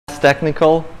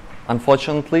technical,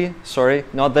 unfortunately. Sorry,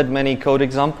 not that many code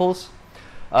examples.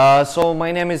 So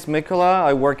my name is Mykola.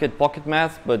 I work at Pocket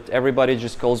Math, but everybody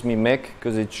just calls me Mick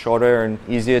because it's shorter and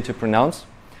easier to pronounce.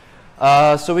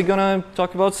 So we're gonna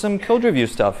talk about some code review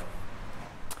stuff.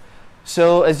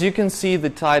 So as you can see, the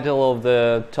title of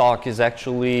the talk is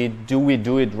actually "Do we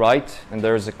do it right?" and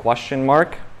there's a question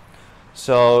mark.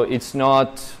 So it's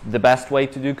not the best way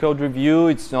to do code review.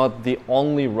 It's not the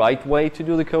only right way to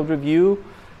do the code review,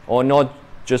 or not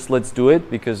just let's do it,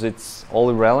 because it's all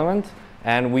irrelevant.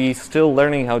 And we're still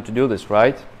learning how to do this,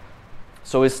 right?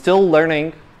 So we're still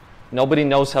learning. Nobody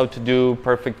knows how to do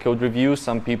perfect code review.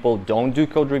 Some people don't do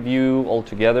code review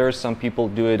altogether. Some people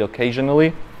do it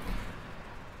occasionally.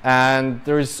 And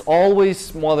there's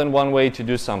always more than one way to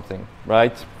do something,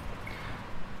 right?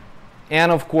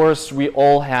 And of course, we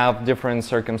all have different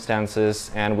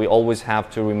circumstances, and we always have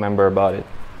to remember about it.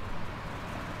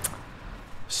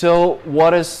 So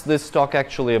what is this talk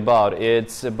actually about?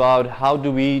 It's about how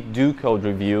do we do code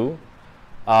review,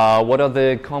 what are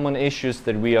the common issues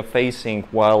that we are facing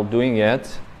while doing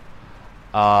it,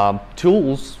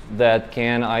 tools that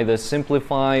can either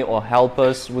simplify or help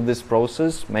us with this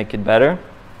process, make it better,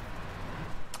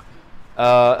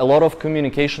 a lot of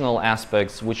communicational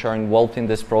aspects which are involved in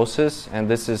this process, and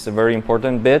this is a very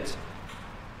important bit.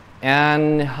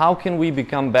 And how can we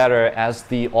become better as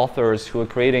the authors who are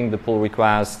creating the pull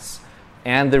requests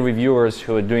and the reviewers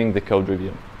who are doing the code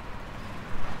review.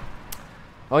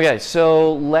 Okay,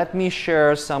 so let me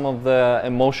share some of the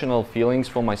emotional feelings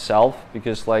for myself,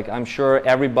 because I'm sure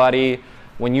everybody,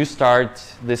 when you start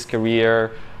this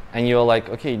career and you're like,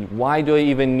 okay, why do I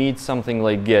even need something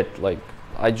like Git?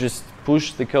 I just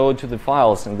push the code to the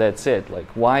files and that's it.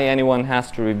 Why anyone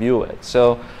has to review it?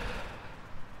 So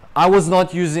I was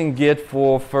not using Git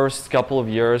for first couple of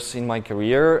years in my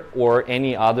career or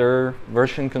any other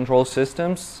version control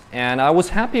systems, and I was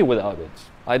happy without it.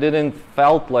 I didn't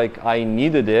felt like I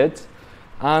needed it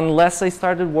unless I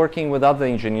started working with other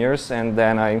engineers, and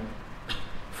then I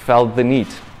felt the need.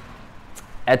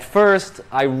 At first,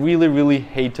 I really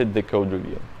hated the code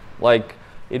review.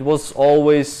 It was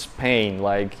always pain.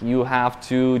 You have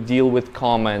to deal with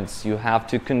comments, you have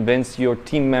to convince your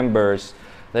team members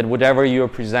that whatever you're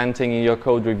presenting in your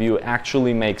code review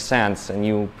actually makes sense, and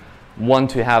you want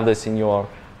to have this in your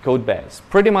code base.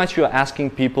 Pretty much you're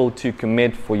asking people to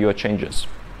commit for your changes.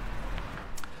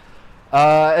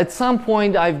 At some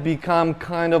point I've become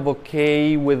kind of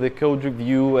okay with the code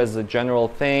review as a general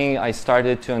thing. I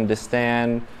started to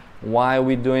understand why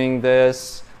we're doing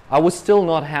this. I was still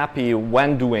not happy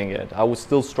when doing it. I was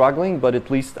still struggling, but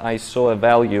at least I saw a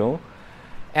value.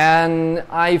 And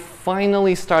I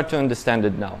finally start to understand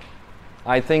it now.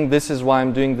 I think this is why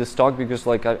I'm doing this talk, because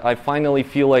I finally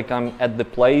feel like I'm at the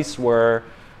place where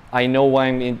I know why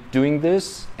I'm doing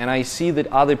this, and I see that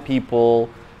other people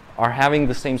are having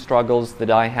the same struggles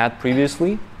that I had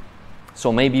previously.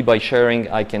 So maybe by sharing,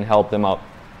 I can help them out.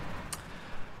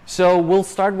 So we'll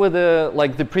start with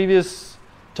the previous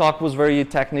talk was very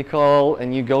technical,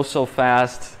 and you go so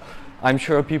fast. I'm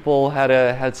sure people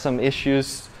had some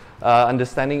issues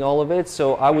understanding all of it.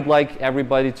 So I would like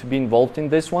everybody to be involved in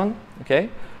this one. Okay.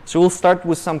 So we'll start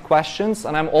with some questions,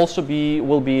 and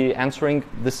will be answering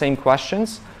the same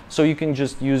questions. So you can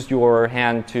just use your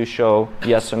hand to show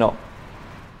yes or no.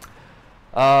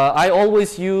 I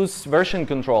always use version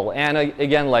control, and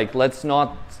again, let's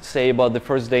not say about the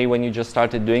first day when you just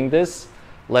started doing this.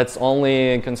 Let's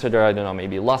only consider, I don't know,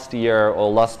 maybe last year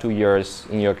or last 2 years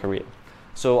in your career.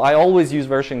 So I always use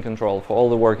version control for all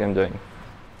the work I'm doing.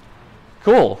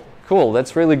 Cool.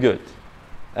 That's really good.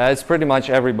 It's pretty much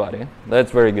everybody.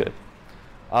 That's very good.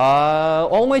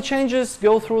 All my changes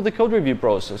go through the code review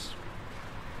process.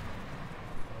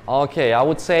 Okay, I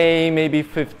would say maybe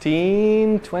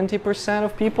 15-20%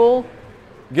 of people.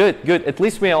 Good. At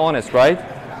least we are honest, right?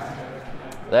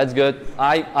 That's good.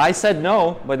 I said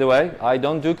no, by the way. I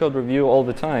don't do code review all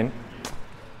the time.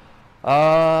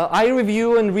 I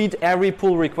review and read every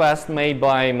pull request made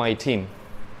by my team.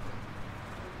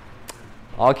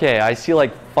 Okay, I see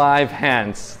 5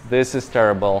 hands. This is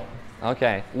terrible.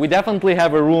 Okay, we definitely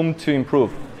have a room to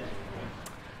improve.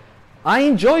 I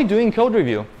enjoy doing code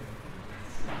review.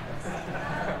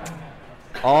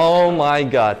 Oh my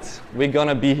God, we're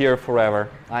gonna be here forever.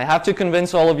 I have to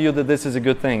convince all of you that this is a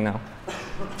good thing now.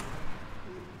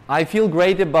 I feel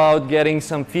great about getting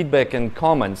some feedback and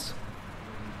comments.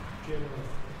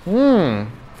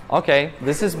 Okay,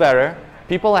 this is better.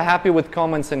 People are happy with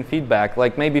comments and feedback,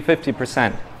 maybe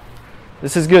 50%.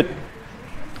 This is good.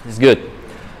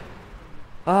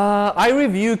 I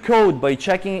review code by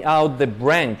checking out the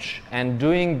branch and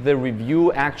doing the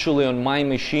review actually on my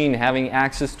machine, having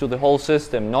access to the whole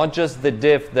system, not just the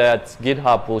diff that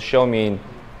GitHub will show me.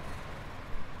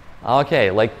 Okay,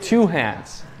 like 2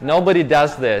 hands. Nobody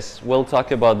does this. We'll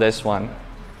talk about this one.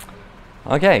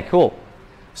 Okay, cool.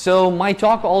 So my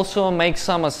talk also makes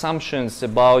some assumptions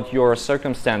about your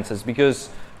circumstances, because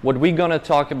what we're going to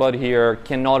talk about here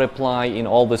cannot apply in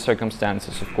all the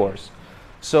circumstances, of course.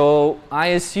 So I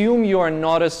assume you are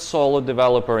not a solo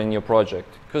developer in your project,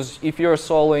 because if you're a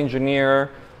solo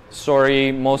engineer,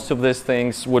 sorry, most of these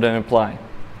things wouldn't apply.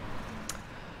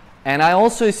 And I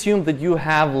also assume that you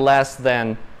have less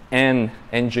than N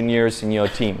engineers in your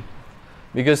team.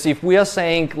 Because if we are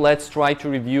saying, let's try to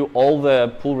review all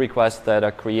the pull requests that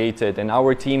are created, and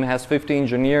our team has 50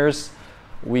 engineers,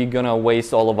 we're going to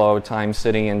waste all of our time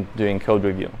sitting and doing code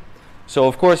review. So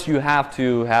of course you have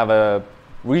to have a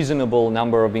reasonable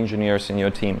number of engineers in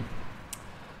your team.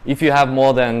 If you have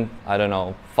more than, I don't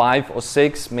know, 5 or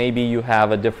 6, maybe you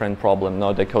have a different problem,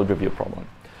 not a code review problem.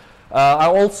 I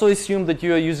also assume that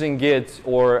you are using Git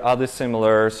or other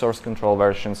similar source control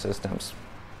version systems,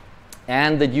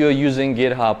 and that you are using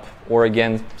GitHub or,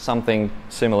 again, something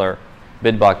similar,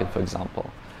 Bitbucket, for example.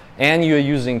 And you are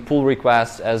using pull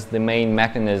requests as the main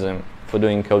mechanism for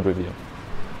doing code review.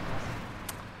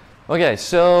 Okay,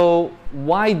 so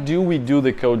why do we do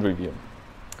the code review?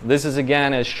 This is,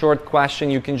 again, a short question.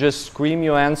 You can just scream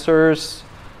your answers.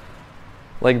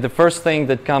 Like the first thing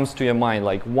that comes to your mind,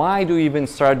 like why do you even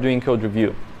start doing code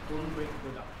review? Don't break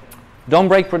production. Don't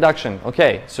break production.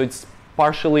 Okay, so it's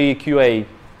partially QA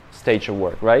stage of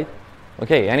work, right?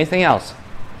 Okay, anything else?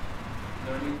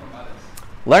 Learning from others.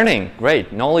 Learning,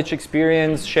 great. Knowledge,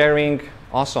 experience, sharing,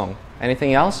 awesome.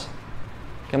 Anything else?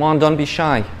 Come on, don't be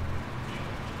shy.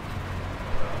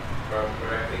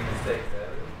 Correcting mistakes.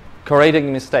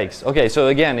 Correcting mistakes. Okay, so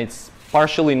again, it's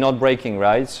partially not breaking,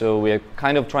 right? So we're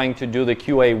kind of trying to do the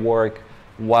QA work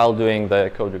while doing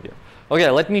the code review. Okay,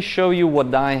 let me show you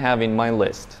what I have in my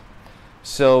list.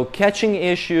 So catching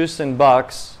issues and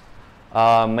bugs,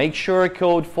 make sure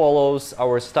code follows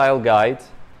our style guide,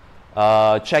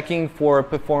 checking for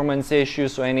performance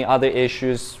issues or any other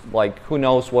issues, like who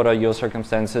knows what are your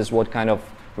circumstances, what kind of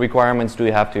requirements do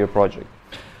you have to your project.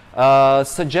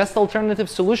 Suggest alternative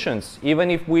solutions. Even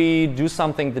if we do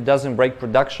something that doesn't break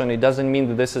production, it doesn't mean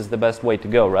that this is the best way to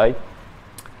go, right?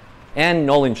 And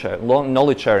knowledge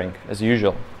sharing, as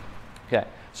usual. Okay,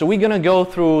 so we're going to go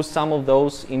through some of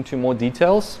those into more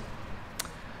details.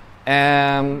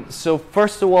 So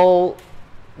first of all,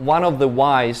 one of the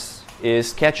whys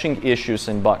is catching issues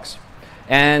and bugs.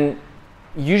 And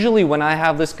usually when I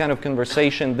have this kind of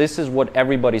conversation, this is what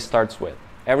everybody starts with.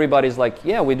 Everybody's like,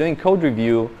 yeah, we're doing code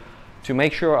review to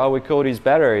make sure our code is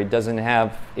better, it doesn't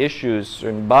have issues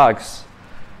and bugs.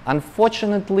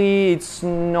 Unfortunately, it's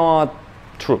not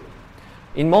true.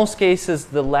 In most cases,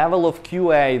 the level of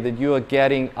QA that you are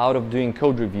getting out of doing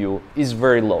code review is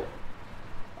very low.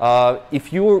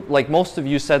 If you're, like most of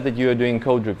you said that you are doing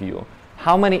code review,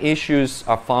 how many issues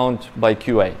are found by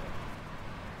QA?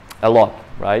 A lot,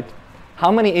 right?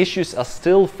 How many issues are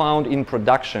still found in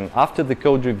production after the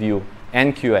code review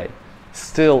and QA?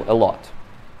 Still a lot.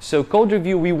 So code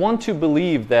review, we want to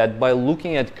believe that by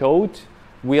looking at code,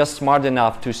 we are smart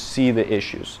enough to see the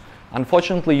issues.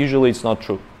 Unfortunately, usually it's not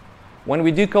true. When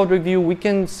we do code review, we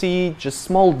can see just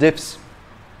small diffs.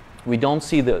 We don't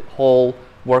see the whole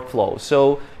workflow.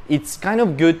 So it's kind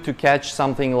of good to catch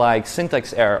something like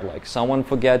syntax error, like someone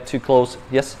forget to close.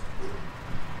 Yes?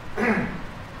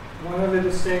 One of the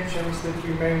distinctions that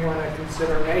you may want to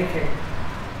consider making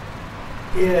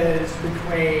is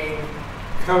between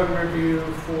code review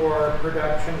for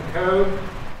production code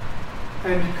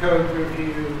and code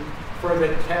review for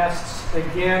the tests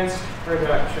against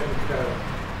production code.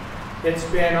 It's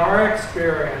been our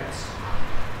experience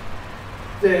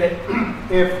that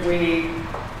if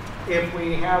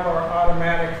we have our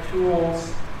automatic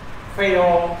tools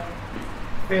fail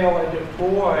a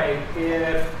deploy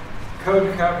if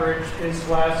code coverage is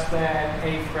less than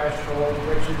a threshold,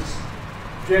 which is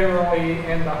generally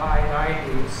in the high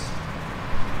 90s,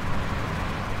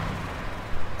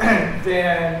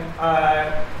 then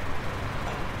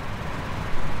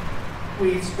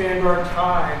we spend our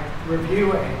time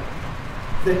reviewing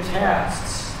the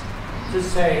tests to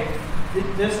say,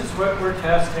 this is what we're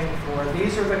testing for.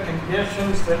 These are the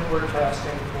conditions that we're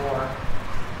testing for.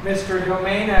 Mr.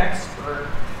 Domain Expert,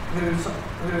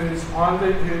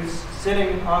 who's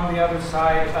sitting on the other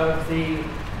side of the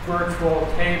virtual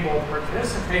table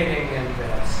participating in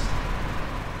this.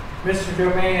 Mr.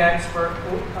 Domain Expert,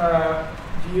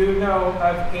 do you know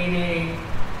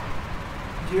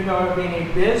do you know of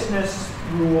any business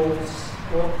rules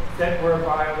that we're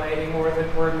violating or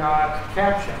that we're not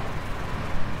captioned?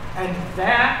 And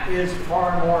that is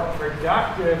far more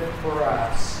productive for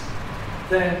us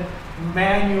than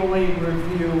manually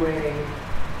reviewing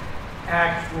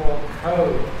actual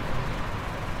code.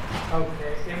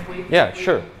 Okay, Yeah,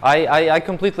 sure. I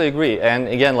completely agree. And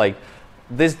again, like,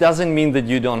 this doesn't mean that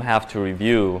you don't have to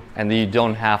review and that you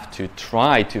don't have to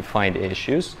try to find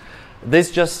issues.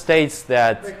 This just states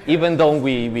that even though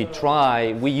we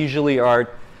try,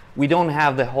 we don't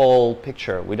have the whole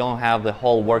picture. We don't have the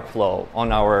whole workflow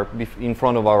in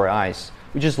front of our eyes.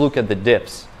 We just look at the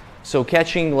dips. So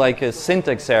catching like a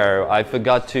syntax error, I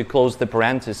forgot to close the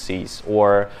parentheses,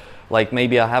 or like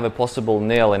maybe I have a possible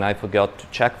nil and I forgot to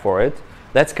check for it.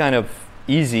 That's kind of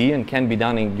easy and can be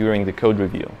done during the code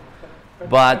review.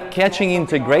 But catching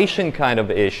integration kind of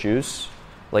issues,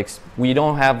 like we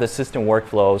don't have the system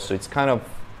workflow, so it's kind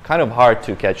of hard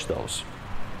to catch those.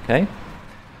 Okay?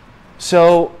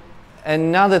 So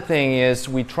another thing is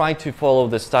we try to follow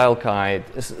the style guide,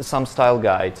 some style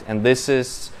guide, and this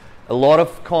is a lot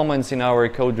of comments in our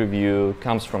code review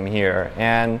comes from here.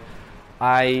 And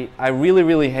I really,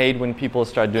 really hate when people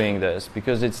start doing this,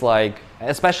 because it's like,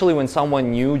 especially when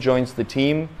someone new joins the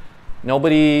team,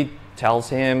 nobody tells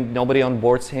him, nobody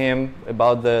onboards him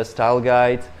about the style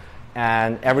guide,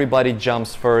 and everybody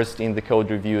jumps first in the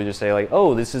code review to say like,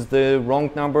 oh, this is the wrong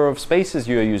number of spaces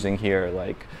you're using here.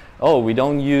 Like, oh, we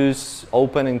don't use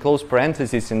open and close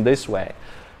parentheses in this way.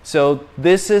 So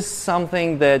this is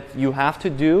something that you have to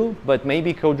do, but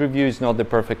maybe code review is not the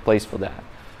perfect place for that.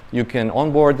 You can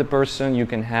onboard the person, you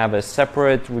can have a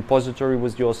separate repository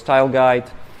with your style guide,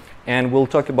 and we'll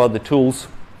talk about the tools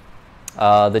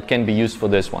that can be used for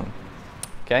this one.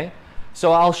 Okay?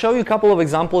 So I'll show you a couple of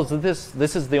examples.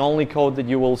 This is the only code that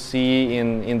you will see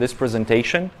in this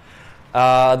presentation.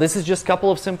 This is just a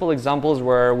couple of simple examples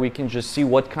where we can just see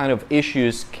what kind of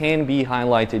issues can be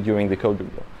highlighted during the code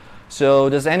review. So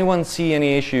does anyone see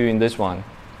any issue in this one?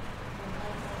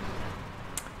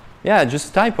 Yeah,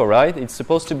 just typo, right? It's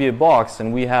supposed to be a box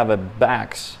and we have a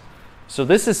backs. So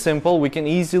this is simple. We can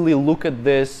easily look at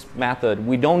this method.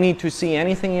 We don't need to see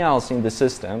anything else in the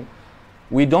system.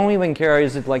 We don't even care,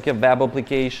 is it like a web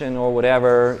application or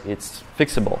whatever, it's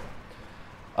fixable.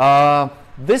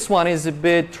 This one is a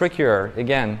bit trickier.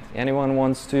 Again, anyone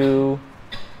wants to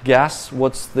guess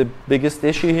what's the biggest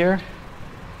issue here?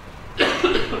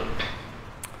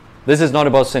 This is not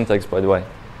about syntax, by the way.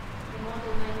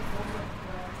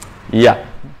 Yeah.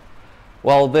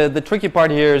 Well, the tricky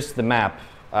part here is the map.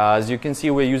 As you can see,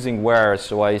 we're using where,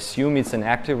 so I assume it's an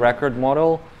active record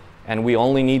model, and we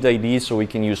only need ID, so we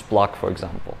can use block, for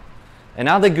example.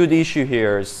 Another good issue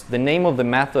here is the name of the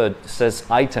method says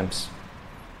items,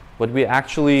 but we're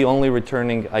actually only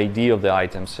returning ID of the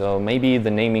item. So maybe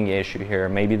the naming issue here,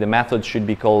 maybe the method should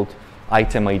be called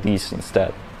item IDs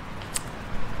instead.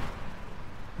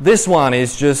 This one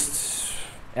is just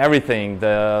everything.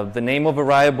 The name of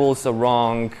variables are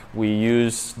wrong. We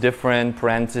use different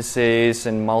parentheses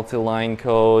and multi-line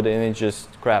code, and it's just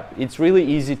crap. It's really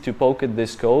easy to poke at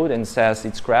this code and says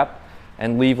it's crap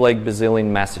and leave like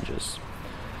bazillion messages.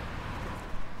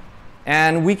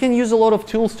 And we can use a lot of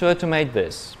tools to automate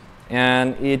this.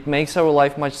 And it makes our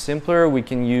life much simpler. We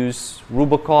can use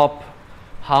Rubocop.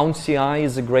 Hound CI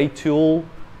is a great tool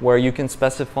where you can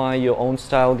specify your own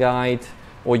style guide,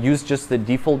 or use just the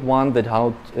default one that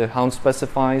Hound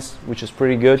specifies, which is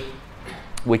pretty good.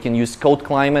 We can use Code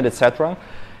Climate, etc.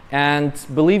 And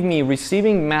believe me,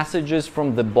 receiving messages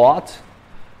from the bot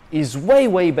is way,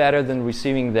 way better than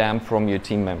receiving them from your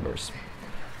team members.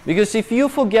 Because if you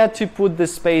forget to put the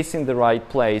space in the right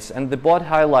place and the bot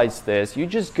highlights this, you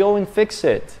just go and fix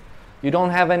it. You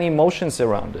don't have any emotions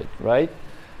around it, right?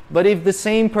 But if the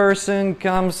same person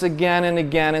comes again and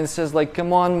again and says like,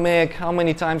 come on, Mick, how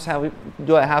many times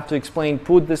do I have to explain,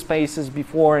 put the spaces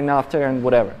before and after and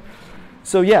whatever.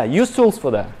 So yeah, use tools for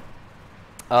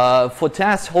that. For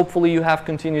tests, hopefully you have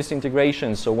continuous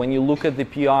integration. So when you look at the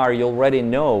PR, you already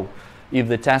know if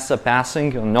the tests are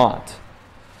passing or not.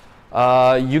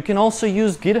 You can also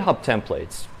use GitHub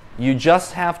templates. You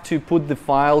just have to put the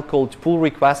file called pull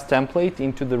request template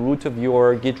into the root of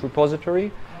your Git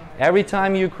repository. Every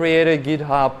time you create a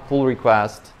GitHub pull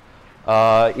request,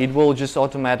 it will just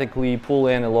automatically pull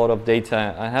in a lot of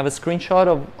data. I have a screenshot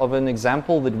of an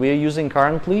example that we're using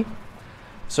currently.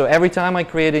 So every time I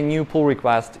create a new pull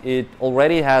request, it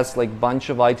already has like a bunch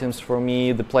of items for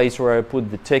me, the place where I put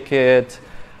the ticket,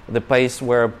 the place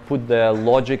where I put the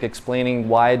logic explaining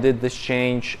why I did this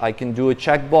change. I can do a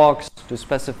checkbox to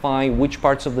specify which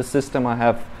parts of the system I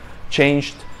have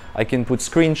changed. I can put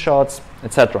screenshots,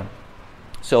 etc.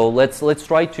 So let's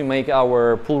try to make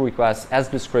our pull request as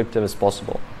descriptive as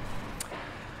possible.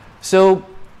 So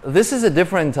this is a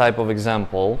different type of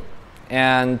example,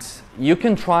 and you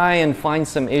can try and find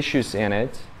some issues in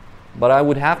it, but I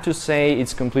would have to say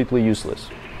it's completely useless.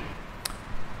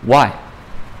 Why?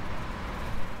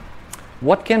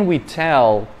 What can we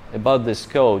tell about this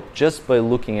code just by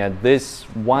looking at this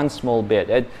one small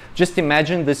bit? Just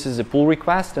imagine this is a pull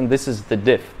request and this is the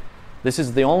diff. This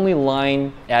is the only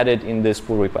line added in this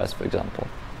pull request, for example.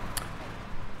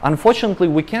 Unfortunately,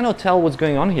 we cannot tell what's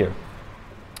going on here.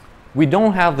 We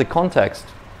don't have the context.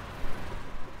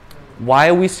 Why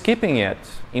are we skipping it?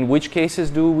 In which cases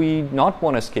do we not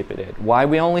want to skip it? Why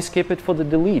we only skip it for the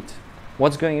delete?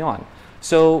 What's going on?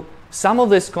 So some of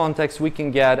this context we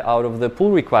can get out of the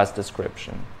pull request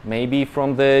description, maybe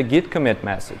from the git commit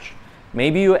message.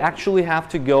 Maybe you actually have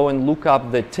to go and look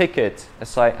up the ticket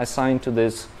assigned to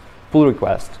this pull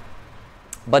request.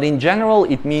 But in general,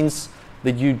 it means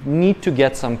that you need to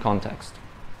get some context.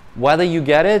 Whether you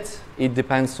get it, it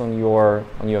depends on your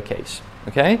case.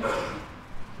 Okay?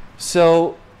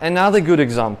 So another good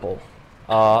example.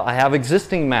 I have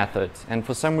existing method, and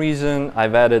for some reason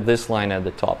I've added this line at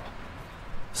the top.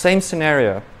 Same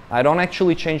scenario. I don't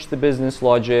actually change the business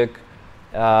logic.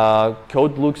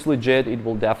 Code looks legit. It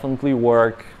will definitely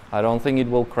work. I don't think it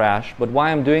will crash. But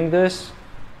why I'm doing this?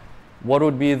 What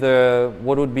would be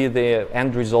the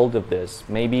end result of this?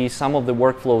 Maybe some of the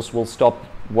workflows will stop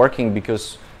working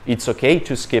because it's okay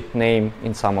to skip name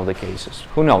in some of the cases.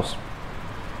 Who knows?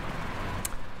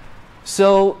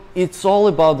 So it's all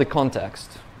about the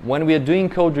context. When we are doing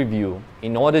code review,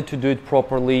 in order to do it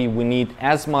properly, we need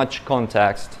as much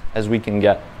context as we can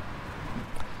get.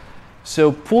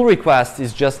 So pull request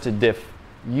is just a diff.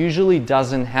 Usually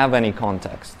doesn't have any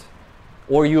context.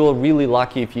 Or you're really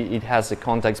lucky if it has a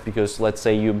context because, let's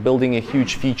say, you're building a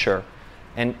huge feature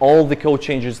and all the code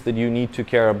changes that you need to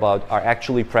care about are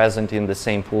actually present in the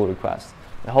same pull request.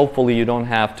 Hopefully you don't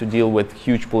have to deal with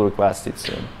huge pull requests. It's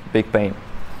a big pain.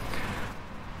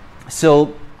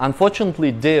 So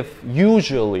unfortunately, diff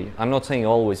usually, I'm not saying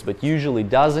always, but usually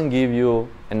doesn't give you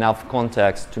enough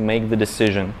context to make the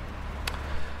decision.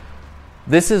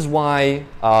 This is why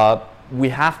we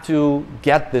have to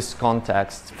get this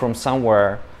context from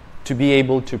somewhere to be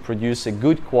able to produce a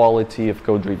good quality of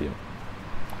code review.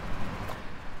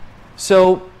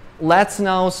 So let's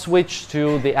now switch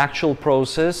to the actual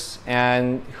process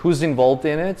and who's involved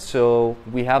in it. So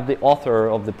we have the author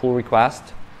of the pull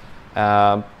request.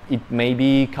 It may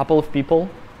be a couple of people.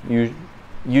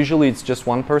 Usually it's just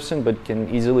one person, but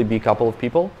can easily be a couple of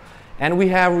people. And we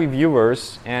have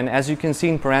reviewers, and as you can see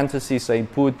in parentheses, I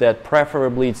put that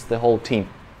preferably it's the whole team.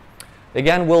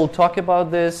 Again, we'll talk about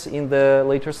this in the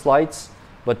later slides,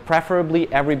 but preferably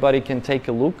everybody can take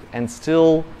a look and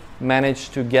still manage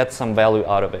to get some value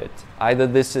out of it. Either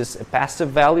this is a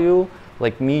passive value,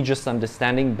 like me just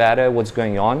understanding better what's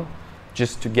going on,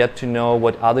 just to get to know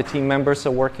what other team members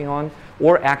are working on,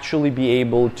 or actually be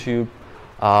able to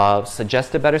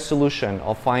suggest a better solution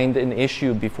or find an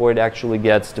issue before it actually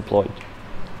gets deployed.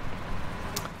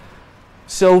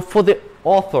 So for the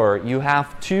author, you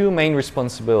have two main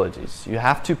responsibilities. You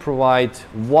have to provide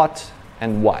what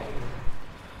and why.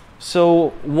 So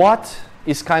what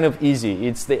is kind of easy.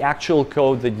 It's the actual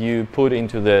code that you put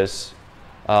into this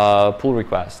pull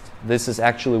request. This is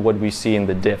actually what we see in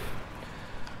the diff.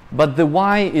 But the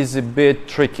why is a bit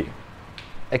tricky.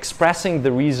 Expressing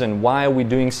the reason why are we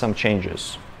doing some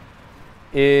changes.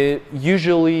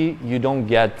 Usually you don't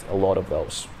get a lot of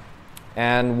those.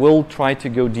 And we'll try to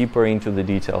go deeper into the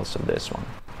details of this one.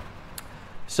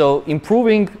 So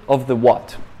improving of the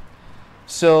what.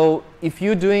 So if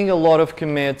you're doing a lot of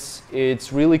commits,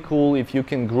 it's really cool if you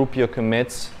can group your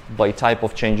commits by type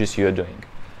of changes you're doing.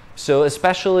 So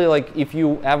especially like if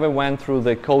you ever went through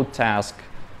the code task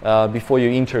before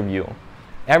your interview,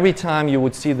 every time you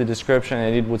would see the description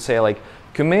and it would say like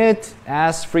commit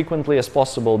as frequently as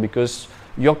possible because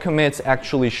your commits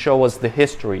actually show us the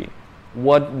history,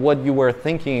 what you were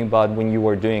thinking about when you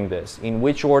were doing this, in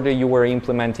which order you were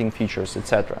implementing features,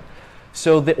 etc.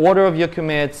 So the order of your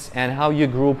commits and how you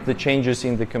group the changes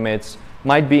in the commits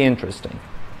might be interesting.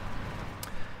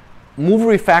 Move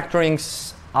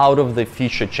refactorings out of the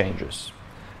feature changes.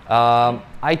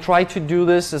 I try to do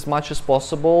this as much as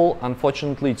possible.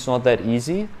 Unfortunately, it's not that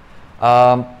easy.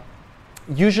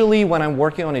 Usually when I'm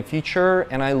working on a feature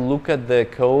and I look at the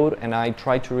code and I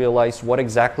try to realize what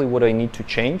exactly would I need to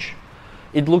change,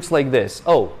 it looks like this.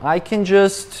 Oh, I can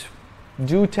just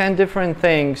do 10 different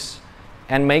things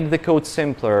and make the code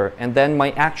simpler, and then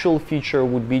my actual feature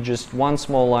would be just one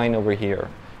small line over here,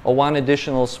 or one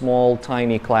additional small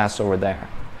tiny class over there.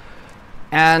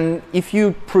 And if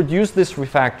you produce this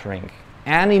refactoring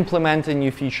and implement a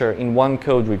new feature in one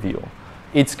code review,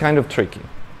 it's kind of tricky.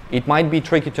 It might be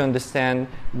tricky to understand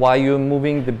why you're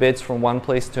moving the bits from one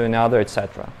place to another,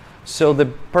 etc. So the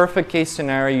perfect case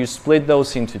scenario, you split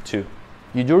those into two.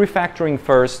 You do refactoring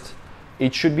first.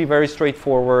 It should be very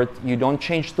straightforward. You don't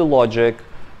change the logic.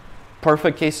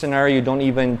 Perfect case scenario, you don't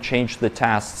even change the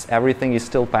tasks. Everything is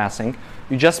still passing.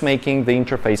 You're just making the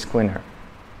interface cleaner.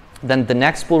 Then the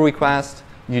next pull request,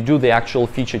 you do the actual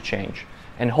feature change.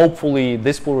 And hopefully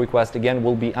this pull request, again,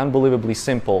 will be unbelievably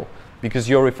simple because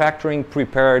your refactoring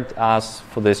prepared us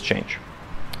for this change.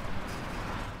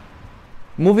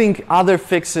 Moving other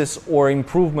fixes or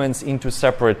improvements into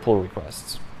separate pull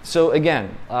requests. So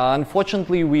again,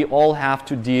 unfortunately, we all have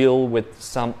to deal with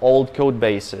some old code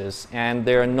bases, and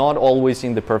they're not always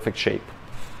in the perfect shape.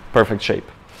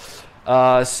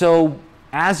 So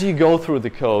as you go through the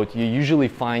code, you usually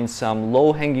find some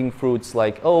low-hanging fruits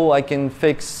like, oh, I can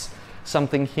fix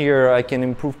something here, I can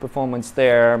improve performance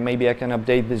there, maybe I can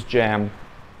update this gem.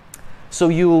 So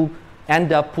you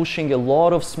end up pushing a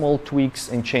lot of small tweaks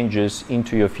and changes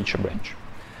into your feature branch.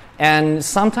 And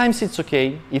sometimes it's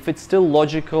okay. If it's still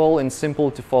logical and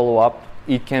simple to follow up,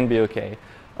 it can be okay.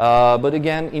 But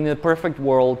again, in a perfect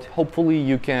world, hopefully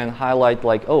you can highlight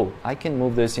like, oh, I can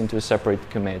move this into a separate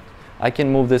commit. I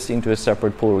can move this into a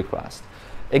separate pull request.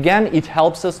 Again, it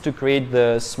helps us to create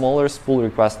the smallest pull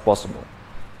request possible.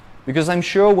 Because I'm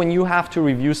sure when you have to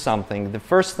review something, the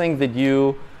first thing that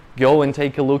you go and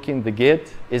take a look in the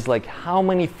Git is like, how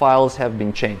many files have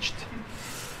been changed?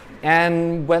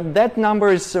 And when that number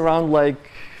is around like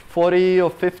 40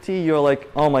 or 50, you're like,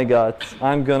 oh my God,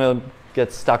 I'm gonna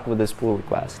get stuck with this pull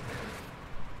request.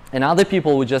 And other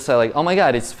people would just say like, oh my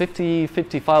God, it's 50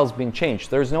 files being changed.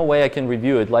 There's no way I can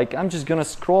review it. Like, I'm just gonna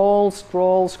scroll,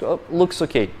 looks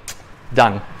okay,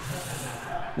 done.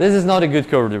 This is not a good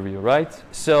code review, right?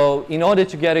 So in order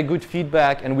to get a good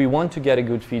feedback, and we want to get a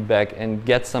good feedback and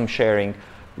get some sharing,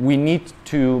 we need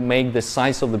to make the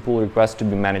size of the pull request to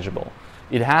be manageable.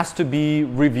 It has to be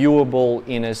reviewable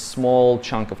in a small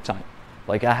chunk of time.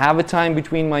 Like I have a time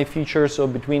between my features or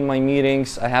between my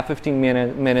meetings, I have 15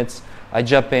 minutes, I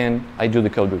jump in, I do the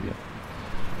code review.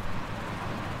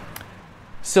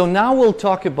 So now we'll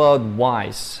talk about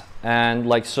whys. And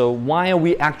like, so why are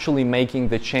we actually making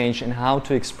the change and how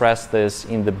to express this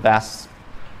in the best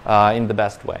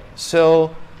way?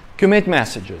 So commit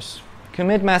messages.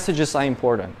 Commit messages are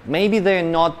important. Maybe they're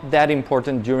not that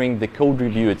important during the code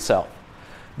review itself.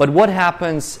 But what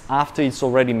happens after it's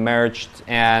already merged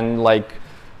and like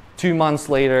 2 months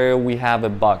later we have a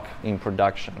bug in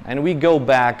production and we go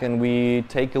back and we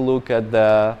take a look at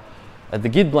the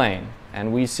Git blame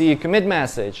and we see a commit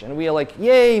message and we are like,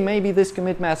 yay, maybe this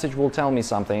commit message will tell me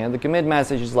something, and the commit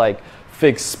message is like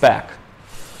fix spec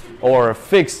or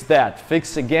fix that,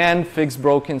 fix again, fix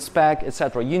broken spec,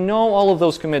 etc. You know all of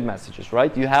those commit messages,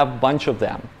 right? You have a bunch of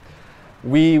them.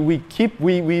 We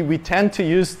tend to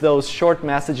use those short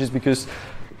messages because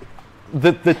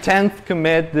the 10th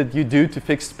commit that you do to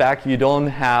fix spec, you don't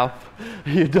have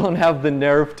the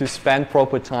nerve to spend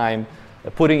proper time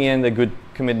putting in a good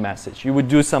commit message. You would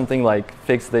do something like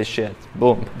fix this shit,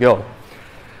 boom, go.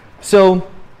 So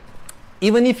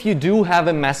even if you do have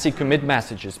a messy commit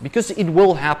messages, because it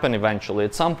will happen eventually,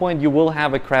 at some point you will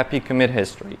have a crappy commit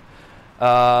history.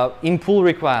 In pull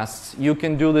requests, you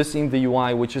can do this in the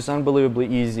UI, which is unbelievably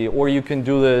easy, or you can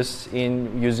do this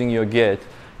in using your Git.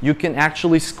 You can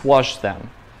actually squash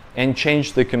them and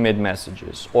change the commit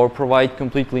messages, or provide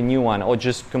completely new one, or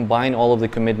just combine all of the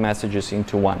commit messages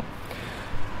into one.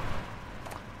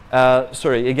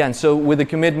 So with the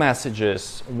commit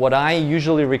messages, what I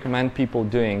usually recommend people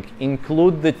doing,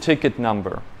 include the ticket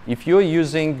number. If you're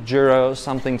using Jira or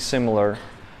something similar,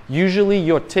 usually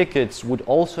your tickets would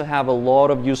also have a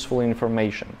lot of useful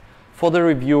information for the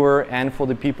reviewer and for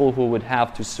the people who would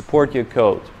have to support your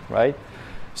code, right?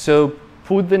 So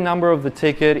put the number of the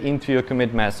ticket into your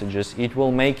commit messages. It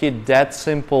will make it that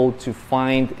simple to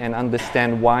find and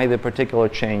understand why the particular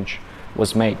change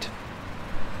was made.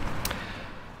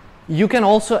 You can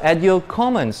also add your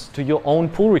comments to your own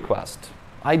pull request.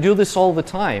 I do this all the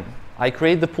time. I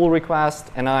create the pull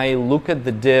request and I look at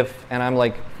the diff and I'm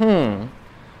like,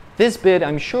 this bit,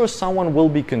 I'm sure someone will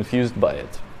be confused by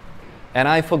it. And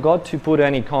I forgot to put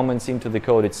any comments into the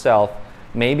code itself.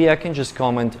 Maybe I can just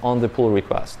comment on the pull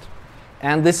request.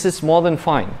 And this is more than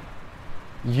fine.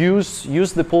 Use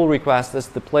the pull request as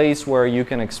the place where you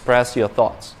can express your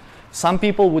thoughts. Some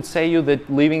people would say you that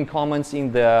leaving comments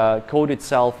in the code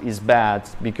itself is bad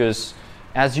because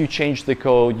as you change the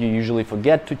code, you usually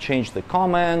forget to change the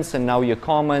comments, and now your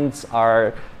comments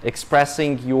are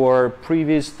expressing your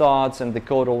previous thoughts and the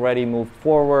code already moved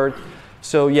forward.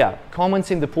 So yeah,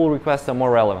 comments in the pull request are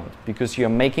more relevant because you're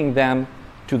making them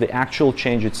to the actual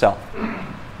change itself.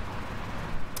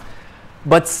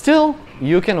 But still,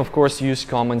 you can of course use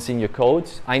comments in your code.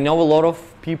 I know a lot of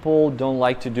people don't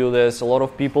like to do this. A lot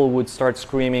of people would start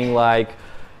screaming like,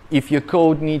 if your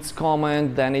code needs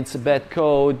comment, then it's a bad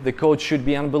code. The code should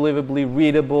be unbelievably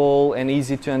readable and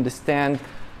easy to understand.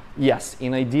 Yes,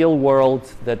 in ideal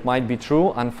world, that might be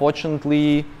true.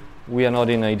 Unfortunately, we are not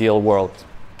in an ideal world.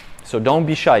 So don't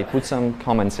be shy, put some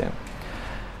comments in.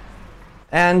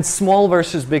 And small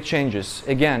versus big changes.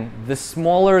 Again, the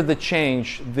smaller the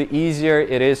change, the easier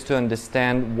it is to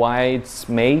understand why it's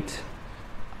made,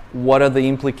 what are the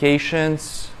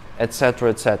implications, etc.,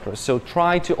 etc. So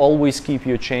try to always keep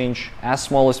your change as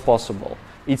small as possible.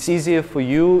 It's easier for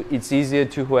you, it's easier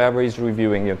to whoever is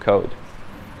reviewing your code.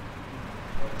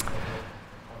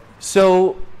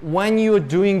 So when you're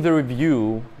doing the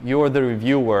review, you're the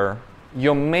reviewer,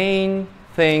 your main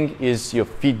thing is your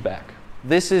feedback.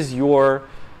 This is your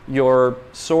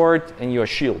sword and your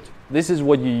shield. This is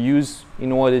what you use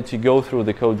in order to go through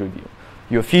the code review,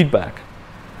 your feedback.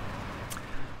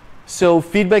 So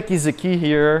feedback is a key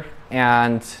here,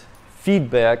 and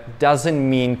feedback doesn't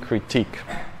mean critique.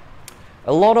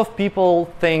 A lot of people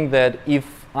think that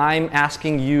if I'm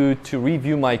asking you to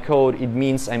review my code, it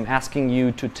means I'm asking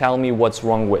you to tell me what's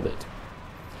wrong with it.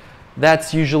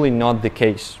 That's usually not the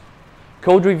case.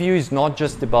 Code review is not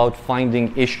just about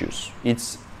finding issues.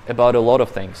 It's about a lot of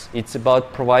things. It's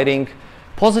about providing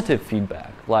positive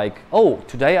feedback, like, oh,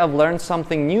 today I've learned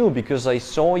something new because I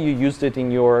saw you used it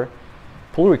in your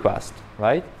pull request,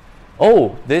 right?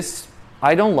 Oh,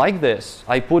 I don't like this.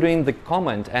 I put in the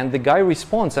comment and the guy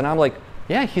responds and I'm like,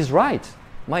 yeah, he's right.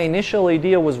 My initial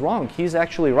idea was wrong. He's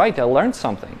actually right. I learned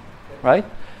something, right?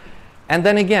 And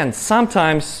then again,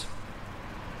 sometimes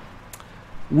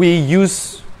we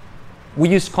use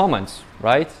comments,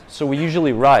 right? So we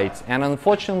usually write, and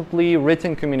unfortunately,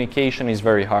 written communication is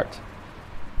very hard.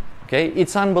 Okay,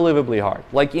 it's unbelievably hard.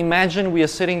 Like imagine we are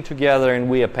sitting together and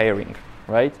we are pairing,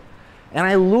 right? And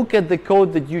I look at the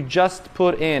code that you just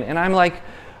put in, and I'm like,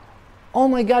 oh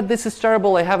my God, this is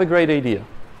terrible. I have a great idea.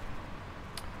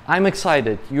 I'm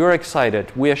excited. You're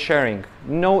excited. We are sharing.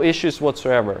 No issues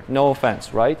whatsoever. No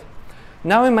offense, right?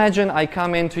 Now imagine I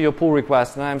come into your pull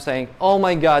request and I'm saying, oh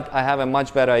my God, I have a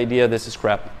much better idea. This is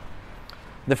crap.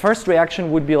 The first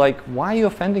reaction would be like, why are you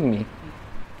offending me?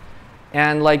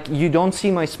 And like, you don't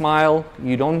see my smile.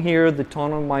 You don't hear the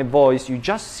tone of my voice. You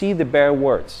just see the bare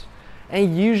words.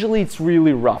 And usually it's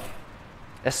really rough,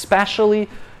 especially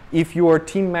if your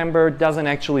team member doesn't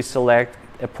actually select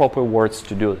proper words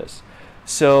to do this.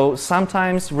 So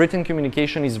sometimes written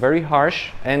communication is very harsh,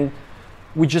 and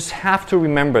we just have to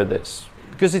remember this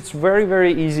because it's very,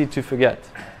 very easy to forget.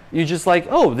 You just like,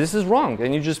 oh, this is wrong.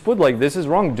 And you just put like, this is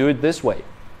wrong, do it this way.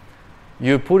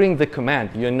 You're putting the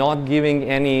command. You're not giving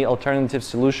any alternative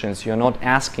solutions. You're not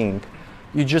asking.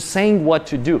 You're just saying what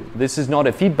to do. This is not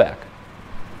a feedback.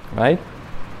 Right?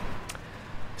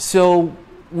 So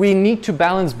we need to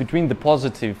balance between the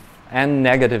positive and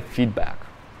negative feedback,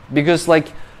 because like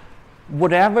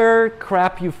whatever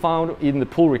crap you found in the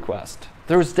pull request,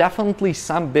 there's definitely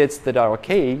some bits that are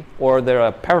okay or that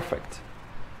are perfect.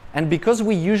 And because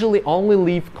we usually only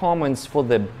leave comments for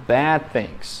the bad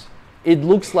things, it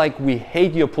looks like we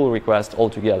hate your pull request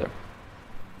altogether.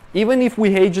 Even if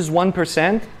we hate just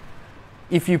 1%,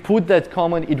 if you put that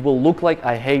comment, it will look like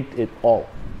I hate it all.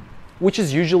 Which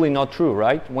is usually not true,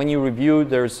 right? When you review,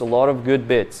 there's a lot of good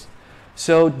bits.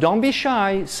 So don't be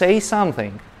shy, say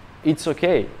something. It's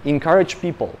okay. Encourage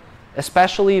people,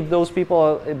 especially if those people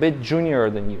are a bit junior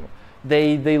than you.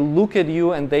 They look at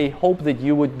you and they hope that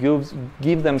you would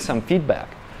give them some feedback.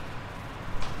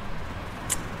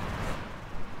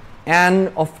 And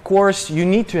of course, you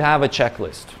need to have a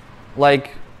checklist.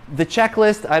 Like the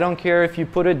checklist, I don't care if you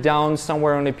put it down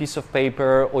somewhere on a piece of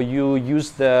paper or you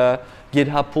use the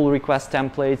GitHub pull request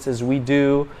templates as we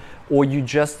do, or you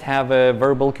just have a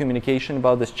verbal communication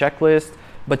about this checklist,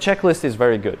 but checklist is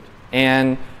very good.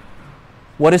 And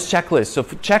what is checklist? So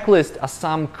checklists are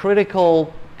some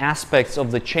critical aspects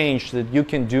of the change that you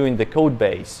can do in the code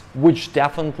base, which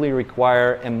definitely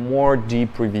require a more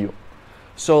deep review.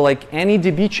 So like any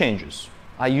DB changes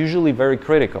are usually very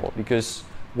critical, because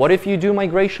what if you do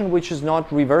migration which is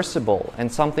not reversible and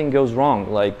something goes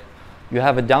wrong, like you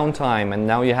have a downtime and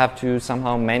now you have to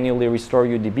somehow manually restore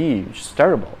your DB, which is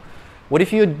terrible. What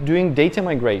if you're doing data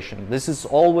migration? This is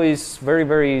always very,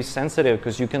 very sensitive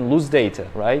because you can lose data,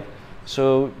 right?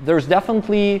 So there's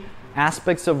definitely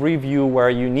aspects of review where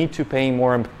you need to pay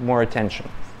more attention.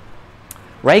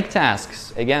 Rake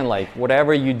tasks, again, like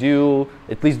whatever you do,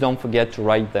 at least don't forget to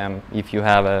write them if you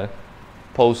have a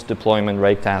post-deployment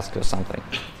rake task or something.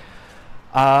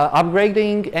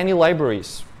 Upgrading any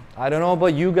libraries. I don't know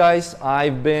about you guys,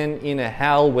 I've been in a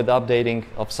hell with updating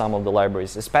of some of the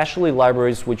libraries, especially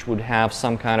libraries which would have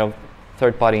some kind of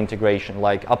third-party integration,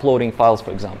 like uploading files,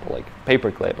 for example, like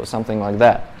Paperclip or something like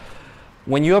that.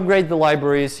 When you upgrade the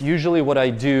libraries, usually what I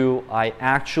do, I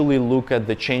actually look at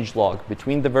the changelog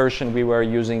between the version we were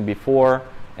using before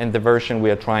and the version we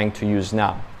are trying to use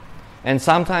now. And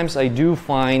sometimes I do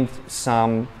find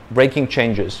some breaking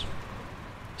changes.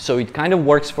 So it kind of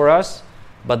works for us,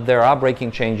 but there are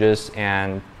breaking changes,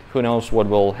 and who knows what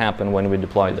will happen when we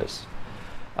deploy this.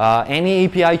 Any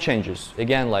API changes,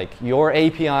 again, like your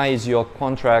API is your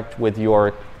contract with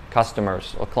your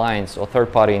customers or clients or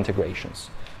third-party integrations.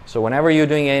 So whenever you're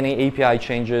doing any API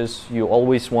changes, you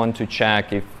always want to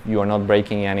check if you are not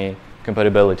breaking any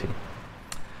compatibility.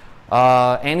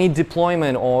 Any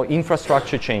deployment or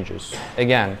infrastructure changes,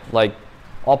 again, like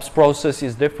ops process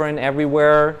is different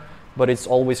everywhere, but it's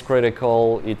always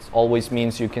critical. It always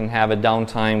means you can have a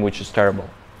downtime, which is terrible.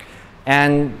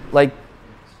 And like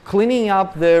cleaning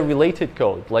up the related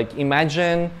code. Like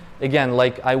imagine, again,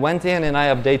 like I went in and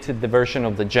I updated the version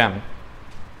of the gem,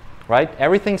 right?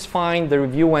 Everything's fine, the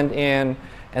review went in,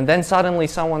 and then suddenly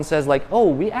someone says like, oh,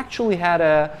 we actually had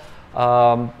a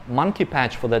monkey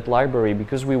patch for that library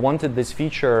because we wanted this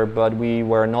feature, but we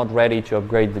were not ready to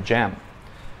upgrade the gem.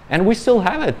 And we still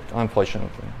have it,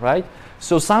 unfortunately, right?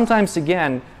 So sometimes,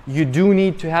 again, you do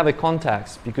need to have a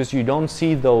context because you don't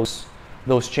see those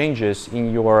changes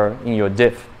in your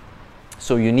diff.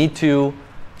 So you need to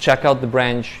check out the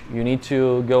branch. You need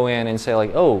to go in and say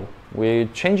like, oh, we're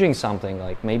changing something.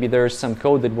 Like maybe there's some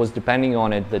code that was depending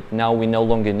on it that now we no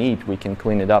longer need. We can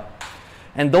clean it up.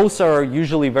 And those are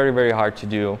usually very, very hard to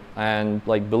do. And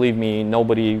like, believe me,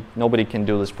 nobody can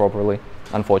do this properly,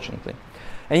 unfortunately.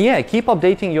 And yeah, keep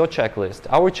updating your checklist.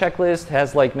 Our checklist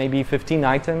has like maybe 15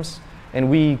 items,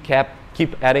 and we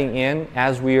keep adding in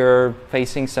as we are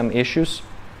facing some issues.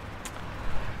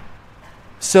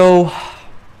 So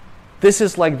this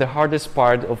is like the hardest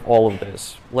part of all of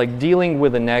this, like dealing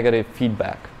with the negative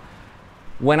feedback.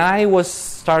 When I was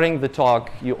starting the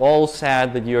talk, you all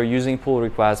said that you're using pull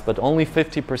requests, but only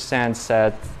 50%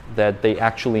 said that they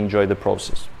actually enjoy the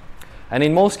process. And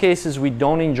in most cases, we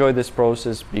don't enjoy this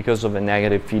process because of the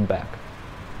negative feedback.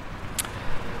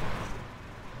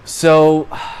 So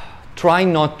try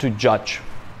not to judge.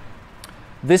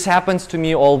 This happens to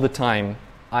me all the time.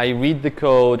 I read the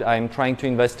code, I'm trying to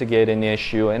investigate an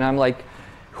issue, and I'm like,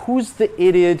 who's the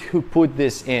idiot who put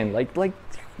this in? Like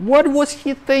what was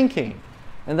he thinking?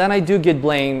 And then I do get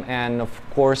blamed, and of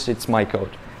course it's my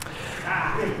code.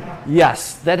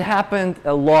 Yes, that happened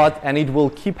a lot, and it will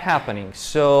keep happening.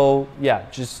 So yeah,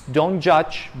 just don't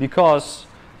judge because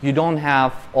you don't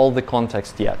have all the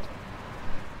context yet.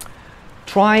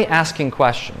 Try asking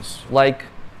questions. Like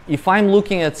if I'm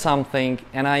looking at something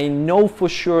and I know for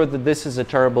sure that this is a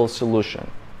terrible solution,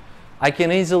 I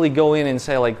can easily go in and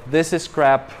say like, this is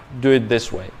crap, do it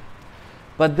this way.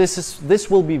 But this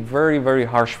will be very, very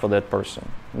harsh for that person.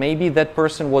 Maybe that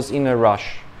person was in a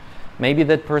rush. Maybe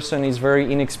that person is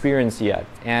very inexperienced yet.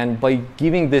 And by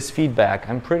giving this feedback,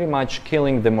 I'm pretty much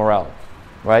killing the morale,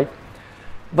 right?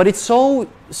 But it's so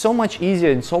much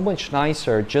easier and so much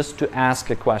nicer just to ask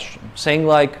a question. Saying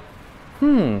like,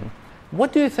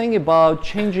 what do you think about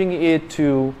changing it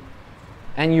to,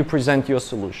 and you present your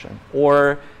solution?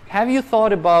 Or have you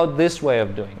thought about this way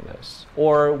of doing this?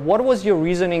 Or what was your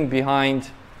reasoning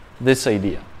behind this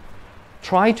idea?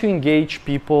 Try to engage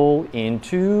people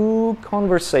into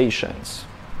conversations.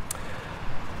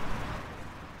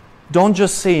 Don't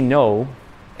just say no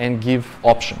and give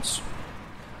options.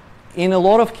 In a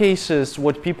lot of cases,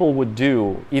 what people would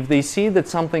do, if they see that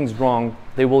something's wrong,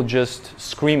 they will just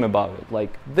scream about it.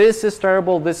 Like, this is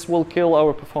terrible, this will kill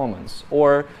our performance.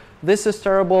 Or, this is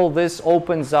terrible, this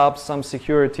opens up some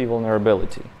security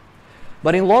vulnerability.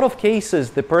 But in a lot of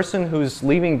cases, the person who's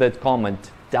leaving that comment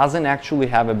doesn't actually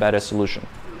have a better solution.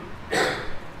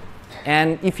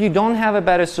 And if you don't have a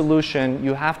better solution,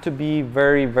 you have to be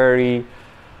very, very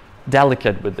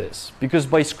delicate with this. Because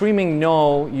by screaming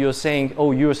no, you're saying,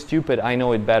 oh, you're stupid, I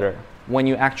know it better, when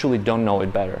you actually don't know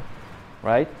it better,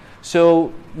 right?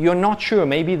 So you're not sure.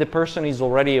 Maybe the person is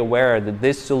already aware that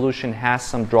this solution has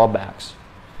some drawbacks.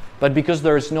 But because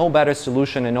there is no better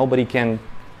solution and nobody can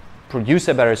produce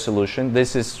a better solution,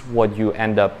 this is what you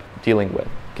end up dealing with,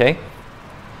 okay?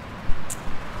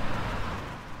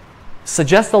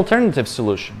 Suggest alternative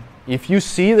solution. If you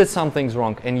see that something's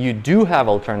wrong and you do have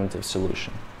alternative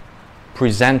solution,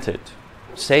 present it.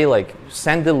 Say like,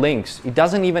 send the links. It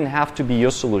doesn't even have to be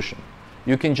your solution.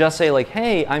 You can just say like,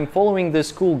 hey, I'm following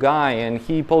this cool guy and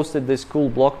he posted this cool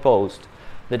blog post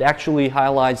that actually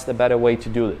highlights the better way to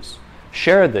do this.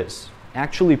 Share this.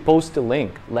 Actually post a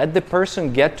link. Let the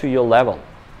person get to your level.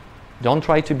 Don't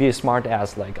try to be a smart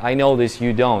ass like, I know this,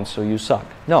 you don't, so you suck.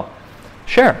 No.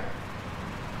 Share.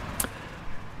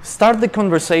 Start the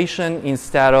conversation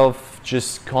instead of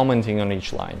just commenting on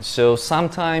each line. So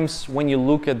sometimes when you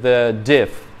look at the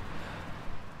diff,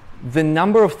 the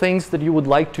number of things that you would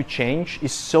like to change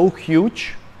is so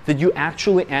huge that you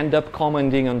actually end up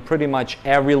commenting on pretty much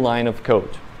every line of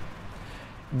code.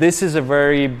 This is a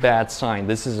very bad sign.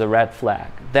 This is a red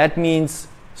flag. That means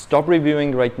stop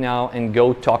reviewing right now and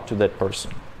go talk to that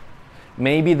person.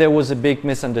 Maybe there was a big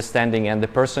misunderstanding and the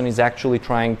person is actually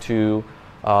trying to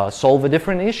solve a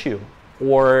different issue,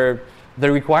 or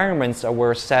the requirements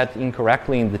were set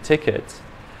incorrectly in the ticket,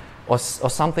 or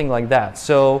something like that.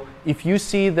 So if you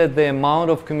see that the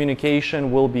amount of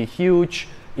communication will be huge,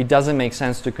 it doesn't make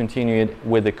sense to continue it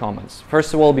with the comments.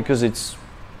 First of all, because it's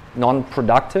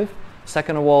non-productive.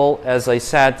 Second of all, as I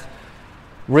said,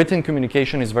 written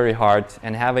communication is very hard,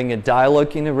 and having a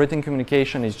dialogue in a written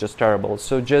communication is just terrible.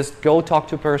 So just go talk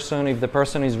to a person. If the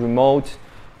person is remote,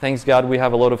 thanks God we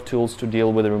have a lot of tools to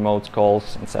deal with the remote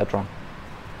calls, etc.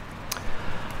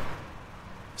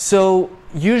 So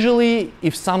usually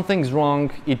if something's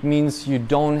wrong, it means you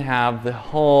don't have the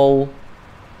whole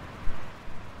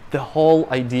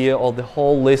idea or the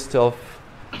whole list of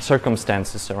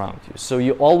circumstances around you. So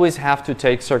you always have to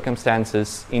take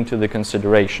circumstances into the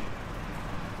consideration.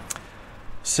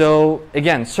 So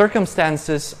again,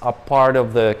 circumstances are part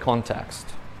of the context,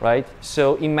 right?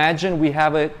 So imagine we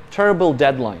have a terrible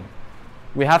deadline.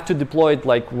 We have to deploy it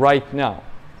like right now.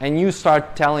 And you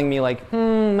start telling me like,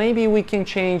 maybe we can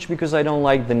change because I don't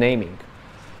like the naming.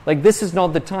 Like, this is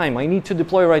not the time. I need to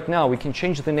deploy right now. We can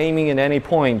change the naming at any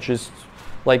point. Just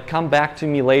like come back to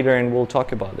me later and we'll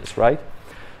talk about this, right?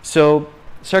 So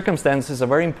circumstances are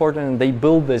very important, and they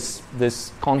build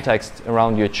this context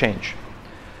around your change.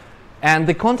 And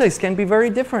the context can be very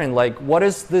different. Like, what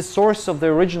is the source of the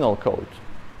original code?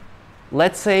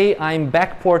 Let's say I'm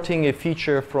backporting a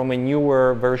feature from a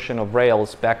newer version of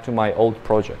Rails back to my old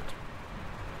project,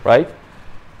 right?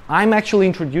 I'm actually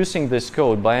introducing this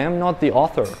code, but I am not the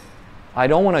author. I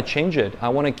don't want to change it. I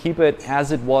want to keep it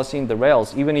as it was in the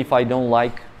Rails, even if I don't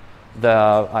like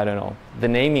the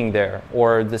naming there,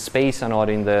 or the space are not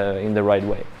in the right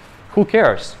way. Who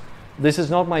cares? This is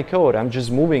not my code. I'm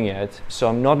just moving it, so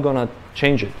I'm not going to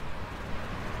change it.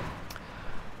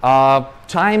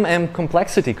 Time and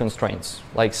complexity constraints.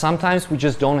 Like, sometimes we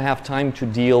just don't have time to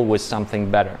deal with something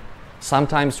better.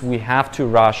 Sometimes we have to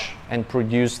rush and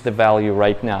produce the value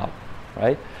right now,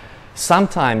 right?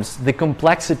 Sometimes the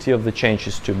complexity of the change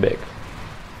is too big,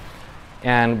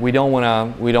 and we don't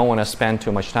want to spend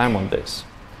too much time on this,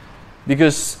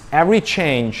 because every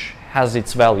change has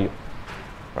its value,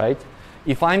 right?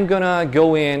 If I'm gonna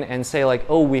go in and say like,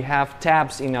 oh, we have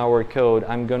tabs in our code,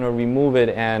 I'm gonna remove it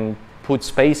and put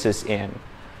spaces in.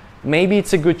 Maybe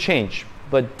it's a good change,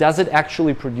 but does it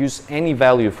actually produce any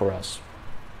value for us?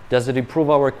 Does it improve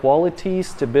our quality,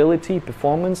 stability,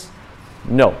 performance?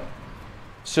 No.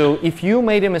 So if you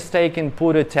made a mistake and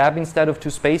put a tab instead of two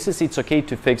spaces, it's okay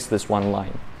to fix this one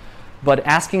line. But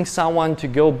asking someone to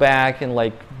go back and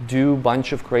like do a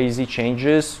bunch of crazy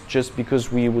changes just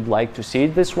because we would like to see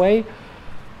it this way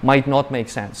might not make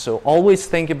sense. So always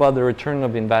think about the return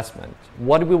of investment.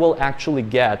 What we will actually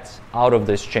get out of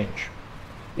this change.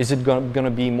 Is it going to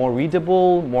be more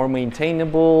readable, more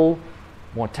maintainable,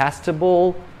 more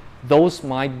testable? Those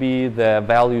might be the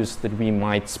values that we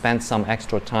might spend some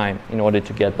extra time in order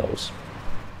to get those.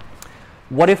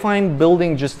 What if I'm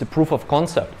building just a proof of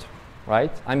concept,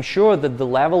 right? I'm sure that the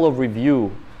level of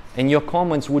review and your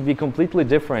comments would be completely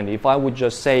different if I would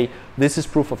just say, this is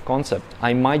proof of concept.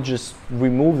 I might just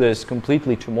remove this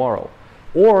completely tomorrow.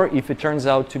 Or if it turns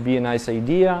out to be a nice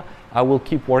idea, I will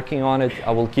keep working on it,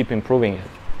 I will keep improving it,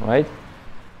 right?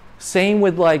 Same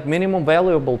with like minimum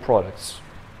valuable products.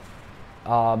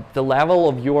 The level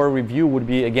of your review would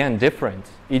be, again, different.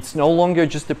 It's no longer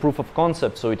just a proof of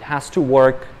concept, so it has to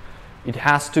work. It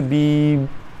has to be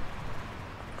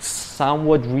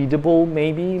somewhat readable,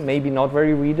 maybe not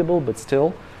very readable, but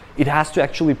still. It has to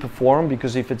actually perform,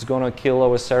 because if it's going to kill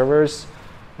our servers,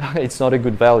 it's not a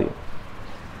good value.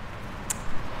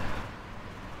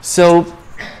 So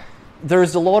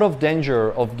there's a lot of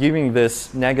danger of giving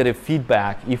this negative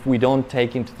feedback if we don't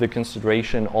take into the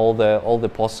consideration all the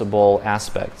possible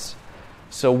aspects.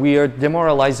 So we are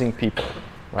demoralizing people.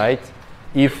 right?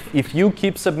 If you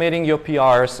keep submitting your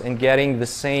PRs and getting the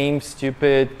same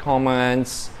stupid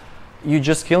comments, you're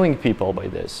just killing people by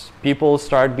this. People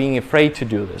start being afraid to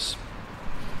do this.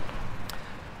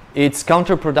 It's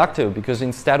counterproductive because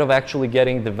instead of actually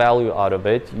getting the value out of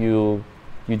it, you're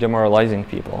demoralizing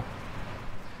people.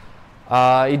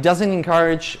 It doesn't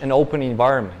encourage an open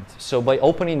environment. So by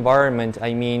open environment,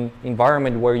 I mean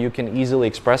environment where you can easily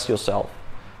express yourself,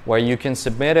 where you can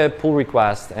submit a pull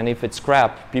request, and if it's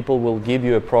crap, people will give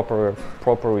you a proper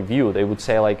review. They would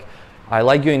say like, I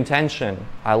like your intention,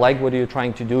 I like what you're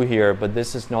trying to do here, but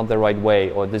this is not the right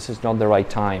way, or this is not the right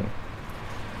time.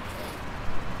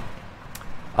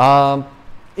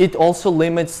 It also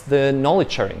limits the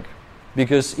knowledge sharing,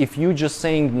 because if you just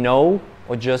saying no,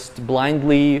 or just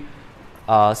blindly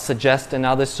suggest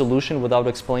another solution without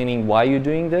explaining why you're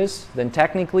doing this, then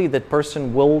technically that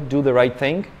person will do the right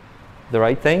thing,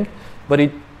 but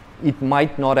it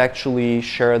might not actually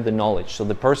share the knowledge. So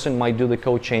the person might do the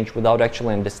code change without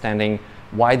actually understanding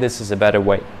why this is a better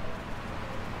way.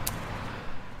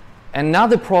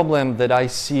 Another problem that I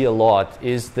see a lot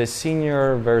is the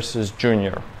senior versus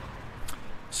junior.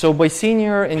 So by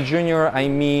senior and junior, I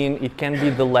mean it can be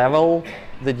the level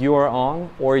that you are on,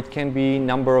 or it can be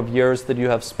number of years that you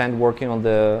have spent working on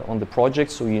the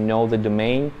project, so you know the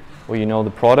domain or you know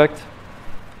the product.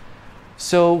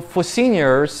 So for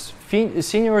seniors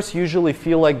usually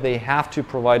feel like they have to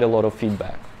provide a lot of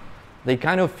feedback. They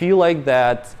kind of feel like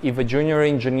that if a junior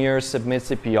engineer submits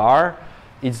a PR,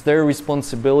 it's their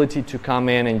responsibility to come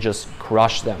in and just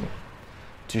crush them,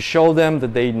 to show them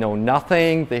that they know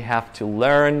nothing, they have to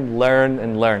learn,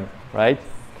 right?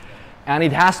 And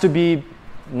it has to be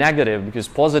negative, because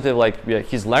positive, like, yeah,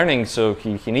 he's learning, so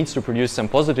he needs to produce some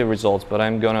positive results, but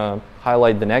I'm gonna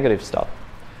highlight the negative stuff.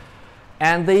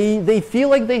 And they feel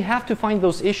like they have to find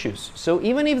those issues. So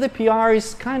even if the PR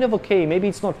is kind of okay, maybe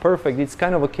it's not perfect, it's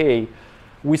kind of okay,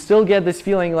 we still get this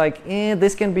feeling like,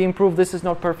 this can be improved, this is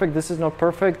not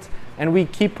perfect, and we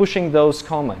keep pushing those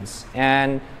comments.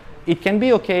 And it can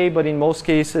be okay, but in most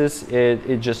cases,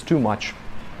 it's just too much.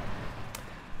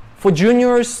 For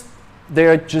juniors,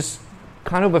 they're just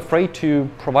kind of afraid to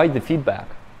provide the feedback.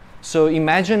 So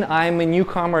imagine I'm a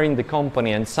newcomer in the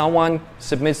company and someone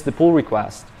submits the pull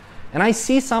request, and I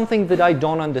see something that I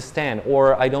don't understand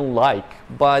or I don't like,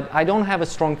 but I don't have a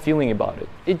strong feeling about it.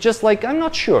 It's just like, I'm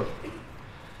not sure.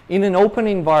 In an open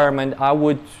environment, I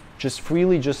would just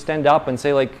freely just stand up and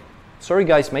say like, sorry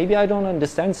guys, maybe I don't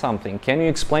understand something. Can you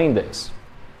explain this?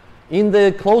 In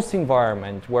the closed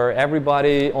environment where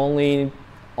everybody only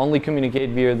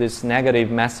communicate via these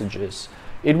negative messages,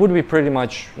 it would be pretty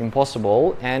much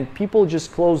impossible, and people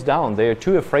just close down. They are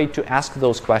too afraid to ask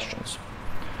those questions.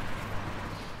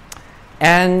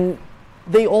 And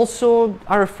they also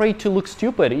are afraid to look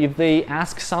stupid if they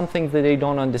ask something that they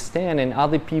don't understand, and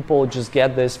other people just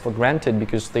get this for granted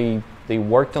because they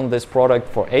worked on this product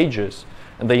for ages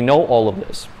and they know all of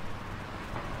this.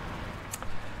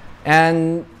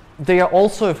 And they are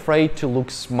also afraid to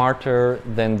look smarter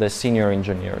than the senior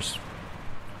engineers.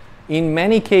 In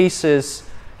many cases,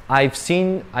 I've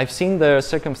seen the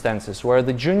circumstances where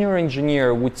the junior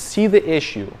engineer would see the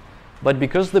issue, but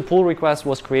because the pull request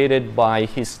was created by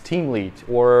his team lead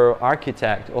or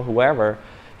architect or whoever,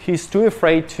 he's too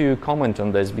afraid to comment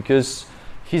on this because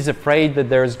he's afraid that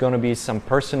there's going to be some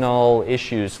personal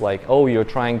issues like, oh, you're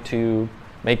trying to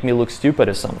make me look stupid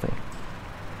or something.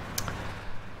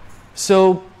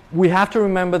 So we have to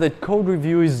remember that code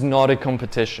review is not a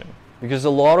competition, because a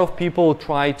lot of people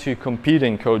try to compete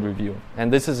in code review,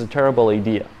 and this is a terrible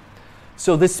idea.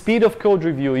 So the speed of code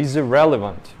review is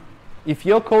irrelevant. If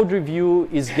your code review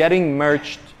is getting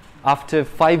merged after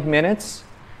 5 minutes,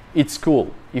 it's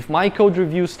cool. If my code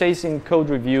review stays in code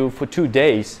review for 2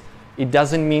 days, it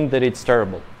doesn't mean that it's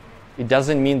terrible. It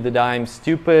doesn't mean that I'm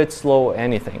stupid, slow,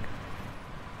 anything.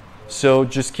 So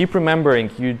just keep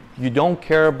remembering, you don't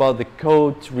care about the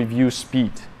code review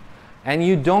speed. And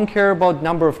you don't care about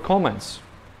number of comments.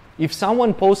 If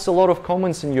someone posts a lot of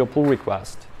comments in your pull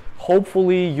request,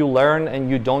 hopefully you learn and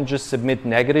you don't just submit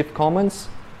negative comments.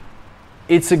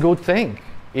 It's a good thing.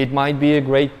 It might be a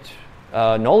great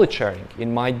knowledge sharing. It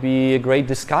might be a great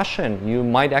discussion. You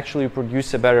might actually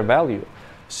produce a better value.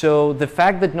 So the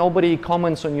fact that nobody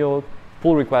comments on your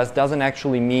pull request doesn't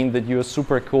actually mean that you're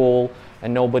super cool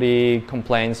and nobody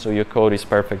complains or your code is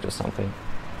perfect or something.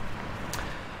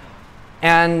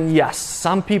 And yes,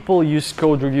 some people use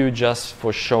code review just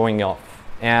for showing off.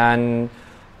 And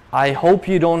I hope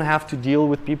you don't have to deal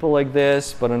with people like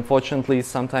this, but unfortunately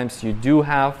sometimes you do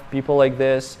have people like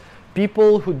this.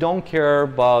 People who don't care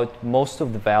about most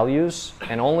of the values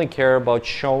and only care about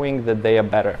showing that they are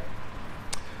better.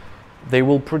 They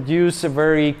will produce a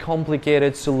very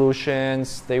complicated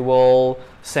solutions. They will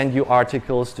send you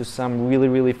articles to some really,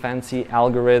 really fancy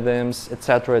algorithms,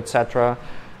 etc., etc.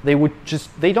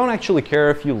 They don't actually care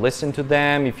if you listen to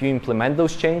them, if you implement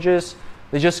those changes.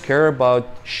 They just care about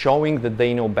showing that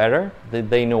they know better, that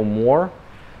they know more,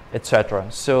 etc.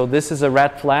 So this is a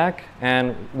red flag,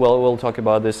 and we'll talk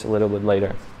about this a little bit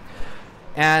later.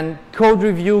 And code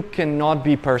review cannot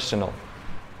be personal.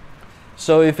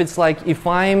 So if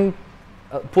I'm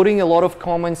putting a lot of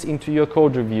comments into your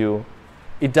code review,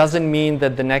 it doesn't mean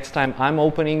that the next time I'm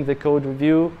opening the code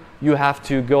review, you have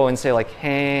to go and say like,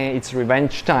 hey, it's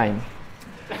revenge time.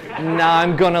 Now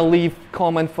I'm gonna leave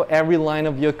comment for every line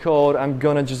of your code. I'm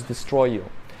gonna just destroy you.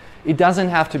 It doesn't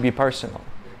have to be personal.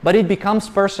 But it becomes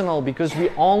personal because we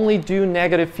only do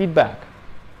negative feedback.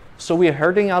 So we're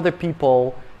hurting other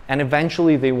people, and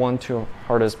eventually they want to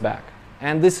hurt us back.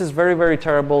 And this is very, very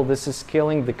terrible. This is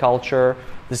killing the culture.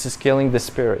 This is killing the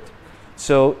spirit.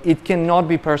 So it cannot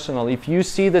be personal. If you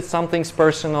see that something's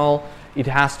personal, it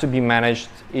has to be managed.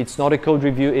 It's not a code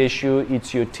review issue.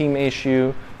 It's your team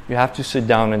issue. You have to sit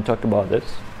down and talk about this.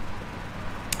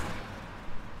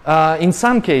 In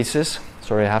some cases,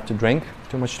 sorry, I have to drink.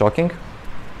 Too much talking.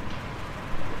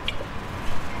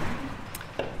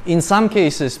 In some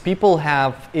cases, people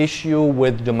have issue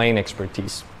with domain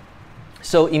expertise.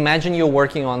 So imagine you're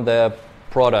working on the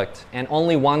product and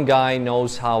only one guy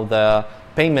knows how the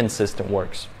payment system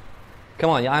works. Come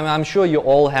on, I'm sure you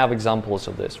all have examples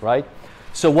of this, right?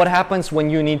 So what happens when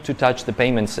you need to touch the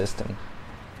payment system?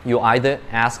 You either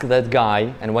ask that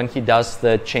guy, and when he does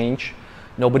the change,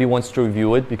 nobody wants to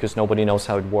review it because nobody knows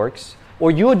how it works,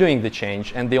 or you're doing the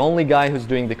change and the only guy who's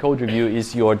doing the code review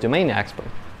is your domain expert.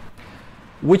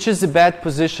 Which is a bad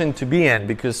position to be in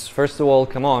because, first of all,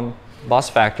 come on, boss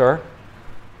factor,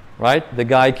 right? The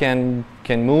guy can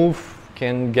move,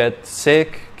 can get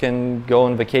sick, can go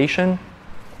on vacation.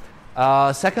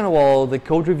 Second of all, the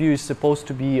code review is supposed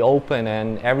to be open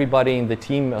and everybody in the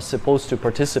team is supposed to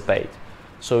participate.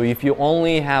 So if you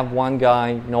only have one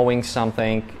guy knowing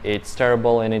something, it's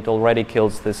terrible and it already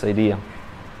kills this idea.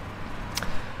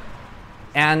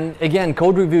 And again,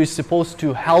 code review is supposed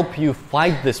to help you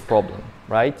fight this problem,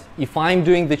 right? If I'm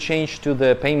doing the change to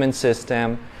the payment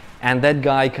system and that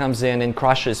guy comes in and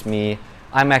crushes me,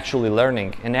 I'm actually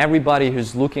learning. And everybody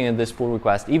who's looking at this pull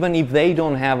request, even if they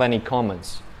don't have any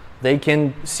comments, they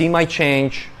can see my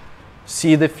change,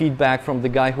 see the feedback from the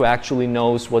guy who actually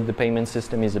knows what the payment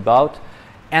system is about,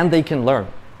 and they can learn.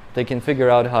 They can figure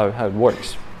out how it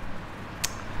works.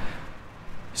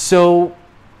 So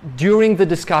during the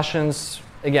discussions,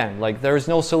 again, like there is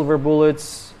no silver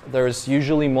bullets. There's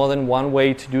usually more than one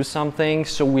way to do something,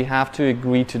 so we have to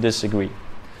agree to disagree.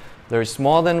 There's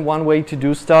more than one way to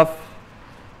do stuff,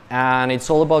 and it's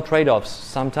all about trade-offs.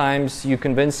 Sometimes you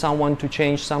convince someone to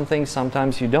change something,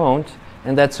 sometimes you don't,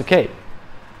 and that's okay.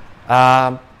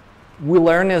 We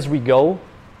learn as we go.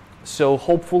 So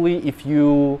hopefully if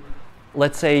you,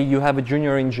 let's say you have a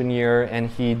junior engineer and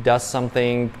he does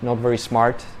something not very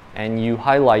smart and you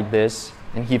highlight this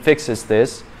and he fixes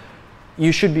this,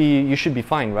 you should be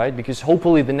fine, right? Because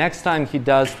hopefully the next time he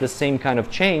does the same kind of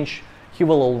change, he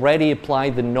will already apply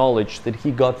the knowledge that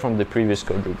he got from the previous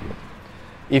code review.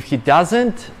 If he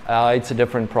doesn't, it's a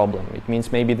different problem. It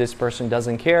means maybe this person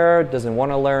doesn't care, doesn't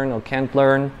want to learn, or can't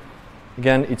learn.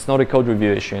 Again, it's not a code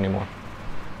review issue anymore.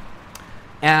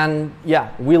 And yeah,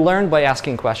 we learn by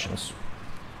asking questions.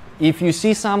 If you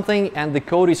see something and the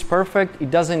code is perfect,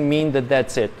 it doesn't mean that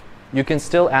that's it. You can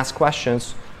still ask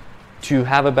questions to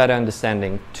have a better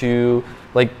understanding, to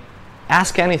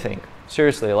ask anything.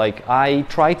 Seriously, I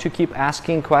try to keep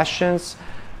asking questions.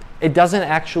 It doesn't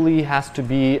actually has to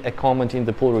be a comment in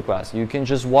the pull request. You can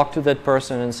just walk to that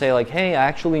person and say hey, I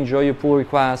actually enjoy your pull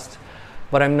request,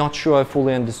 but I'm not sure I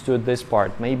fully understood this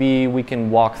part. Maybe we can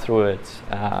walk through it,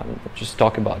 just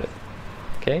talk about it,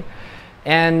 okay?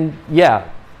 And yeah,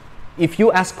 if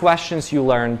you ask questions, you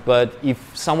learn, but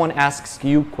if someone asks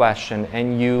you a question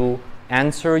and you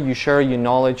answer, you share your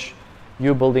knowledge,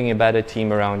 you're building a better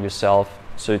team around yourself,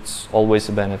 so it's always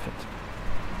a benefit.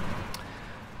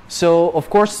 So, of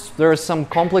course, there are some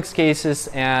complex cases,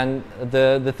 and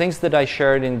the things that I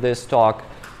shared in this talk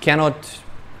cannot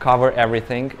cover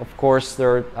everything. Of course,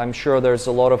 I'm sure there's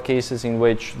a lot of cases in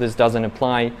which this doesn't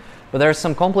apply, but there are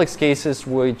some complex cases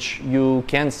which you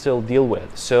can still deal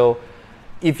with. So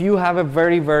if you have a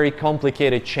very, very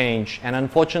complicated change, and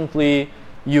unfortunately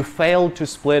you failed to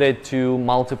split it to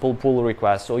multiple pull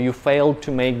requests, or you failed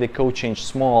to make the code change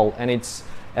small, and it's,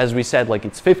 as we said,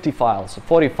 it's 50 files or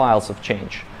 40 files of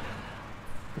change,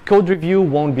 code review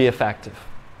won't be effective.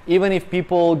 even if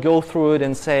people go through it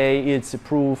and say it's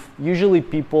approved, usually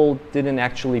people didn't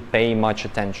actually pay much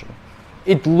attention.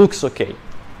 It looks okay,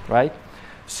 right?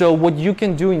 So what you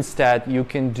can do instead, you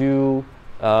can do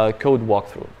code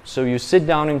walkthrough. So you sit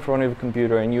down in front of a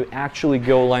computer and you actually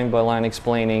go line by line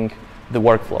explaining the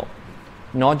workflow.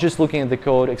 Not just looking at the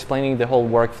code, explaining the whole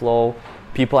workflow,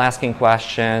 people asking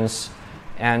questions,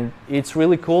 and it's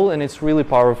really cool and it's really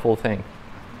powerful thing.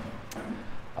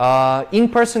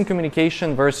 In-person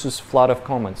communication versus flood of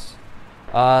comments.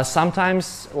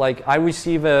 Sometimes, like, I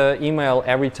receive an email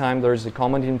every time there's a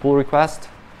comment in pull request.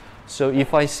 So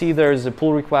if I see there's a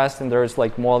pull request and there's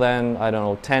like more than, I don't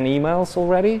know, 10 emails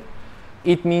already,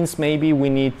 it means maybe we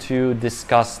need to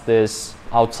discuss this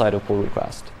outside of pull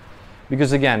request.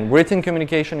 Because again, written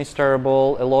communication is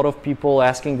terrible, a lot of people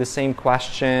asking the same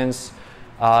questions.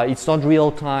 It's not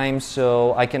real time,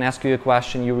 so I can ask you a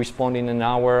question, you respond in an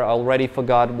hour, I already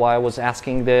forgot why I was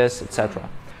asking this, etc.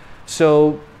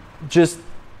 So just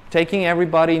taking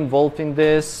everybody involved in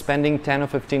this, spending 10 or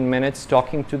 15 minutes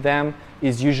talking to them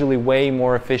is usually way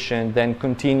more efficient than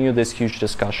continue this huge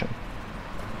discussion.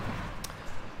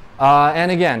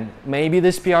 And again, maybe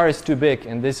this PR is too big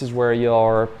and this is where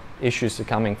your issues are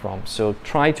coming from. So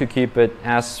try to keep it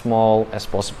as small as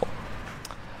possible.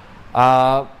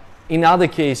 In other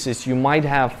cases, you might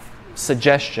have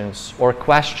suggestions or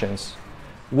questions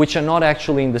which are not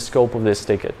actually in the scope of this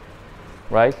ticket,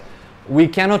 right? We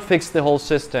cannot fix the whole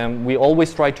system. We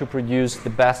always try to produce the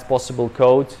best possible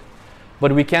code,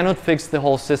 but we cannot fix the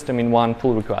whole system in one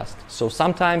pull request. So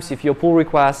sometimes if your pull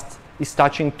request is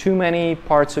touching too many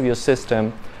parts of your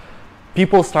system,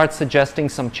 people start suggesting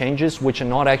some changes which are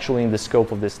not actually in the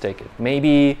scope of this ticket.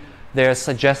 Maybe they're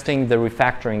suggesting the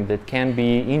refactoring that can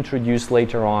be introduced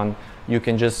later on. You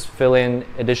can just fill in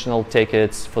additional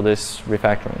tickets for this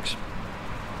refactorings.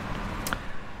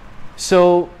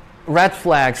 So red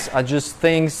flags are just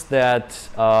things that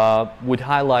would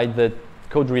highlight that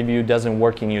code review doesn't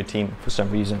work in your team for some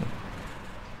reason.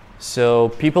 So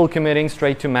people committing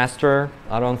straight to master,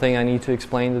 I don't think I need to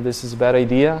explain that this is a bad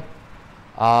idea.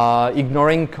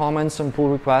 Ignoring comments on pull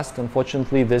request,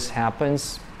 unfortunately this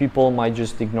happens. People might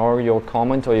just ignore your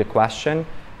comment or your question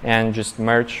and just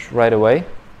merge right away.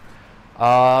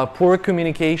 Poor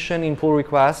communication in pull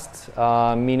request,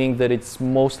 meaning that it's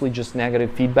mostly just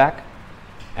negative feedback.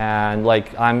 And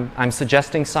like I'm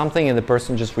suggesting something and the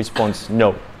person just responds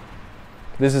no.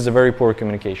 This is a very poor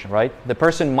communication, right? The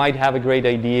person might have a great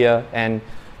idea and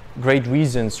great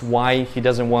reasons why he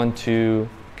doesn't want to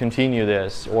continue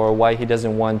this or why he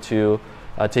doesn't want to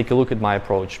take a look at my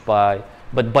approach.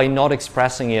 But by not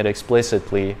expressing it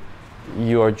explicitly,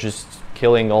 you are just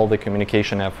killing all the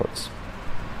communication efforts.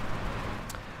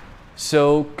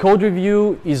 So code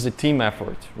review is a team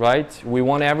effort, right? We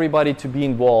want everybody to be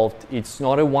involved. It's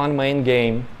not a one-man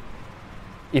game.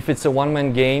 If it's a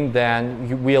one-man game,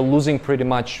 then we are losing pretty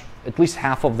much at least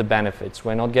half of the benefits.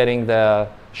 We're not getting the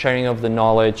sharing of the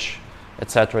knowledge,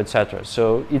 etc., etc.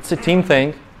 So it's a team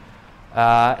thing.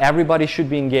 Everybody should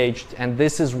be engaged, and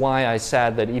this is why I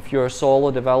said that if you're a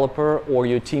solo developer or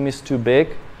your team is too big,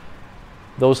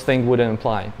 those things wouldn't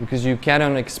apply, because you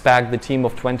cannot expect the team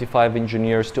of 25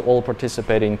 engineers to all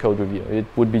participate in code review. It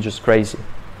would be just crazy.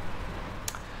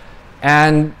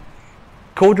 And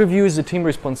code review is a team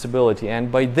responsibility,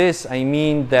 and by this I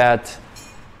mean that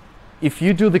if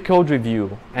you do the code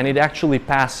review and it actually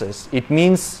passes, it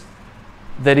means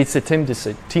that it's a team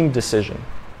decision.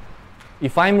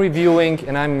 If I'm reviewing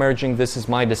and I'm merging, this is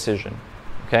my decision,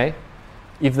 okay?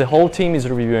 If the whole team is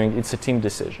reviewing, it's a team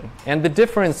decision. And the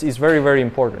difference is very, very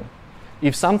important.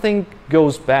 If something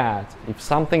goes bad, if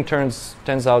something turns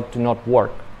out to not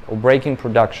work or break in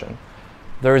production,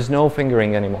 there is no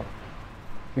fingering anymore.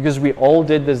 Because we all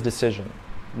did this decision.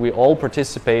 We all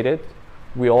participated.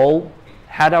 We all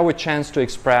had our chance to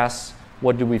express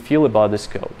what do we feel about this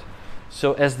code.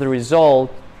 So as the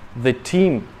result, the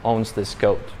team owns this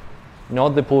code, not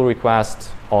the pull request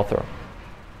author.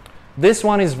 This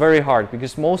one is very hard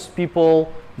because most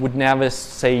people would never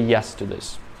say yes to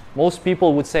this. Most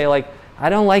people would say like, I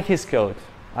don't like his code.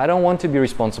 I don't want to be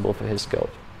responsible for his code.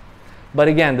 But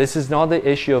again, this is not the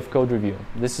issue of code review.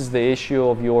 This is the issue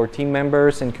of your team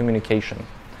members and communication.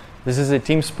 This is a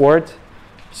team sport.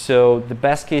 So the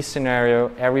best case scenario,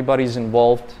 everybody's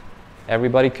involved,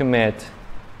 everybody commit,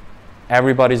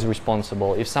 everybody's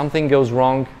responsible. If something goes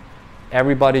wrong,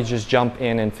 everybody just jump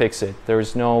in and fix it. There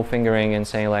is no fingering and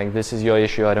saying like, this is your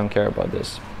issue, I don't care about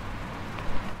this.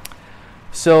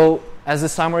 So as a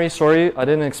summary, sorry, I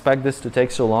didn't expect this to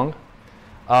take so long.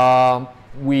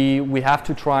 We have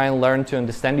to try and learn to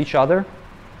understand each other.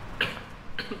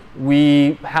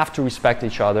 We have to respect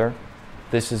each other.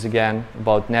 This is again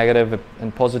about negative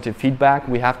and positive feedback.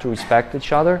 We have to respect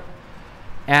each other,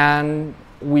 and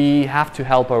we have to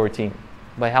help our team.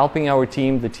 By helping our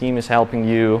team, the team is helping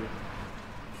you.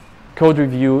 Code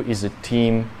review is a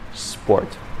team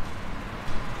sport.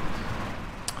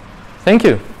 Thank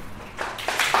you.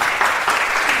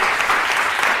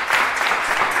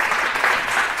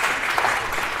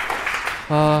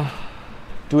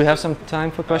 Do we have some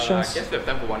time for questions? Yes, we have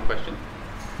time for one question.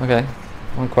 Okay,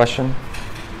 one question.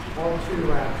 Or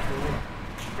two,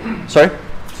 actually. Sorry?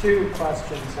 Two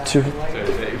questions, Two.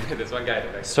 actually. There's one guy at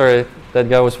the back. Sorry, that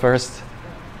guy was first.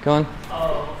 Go on.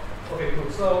 Okay,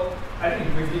 cool. So I think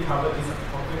you briefly covered this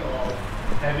topic of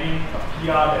having a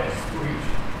PR that is rich.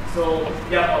 So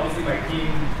yeah, obviously my team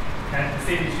has the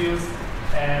same issues,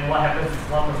 and what happens is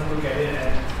one person look at it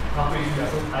and halfway through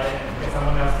they're so tired and get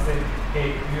someone else to say,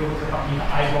 hey, you also help me,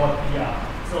 I bought PR.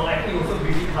 So I think you also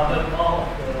briefly covered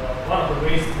one of the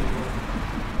ways to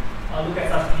look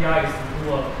at such PR is to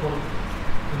do a code,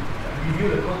 to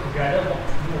review the code together,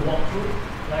 do a walkthrough.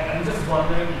 Like I'm just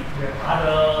wondering if you have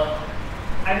other.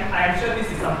 I'm sure this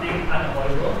is something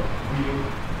unavoidable.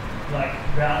 Like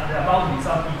there are bound to be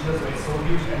some features where it's so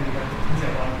huge and you have to push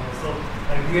at one go. So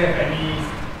like, do you have any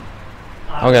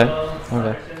other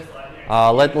suggestions?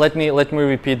 Let me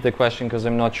repeat the question because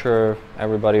I'm not sure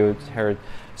everybody would hear it.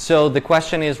 So the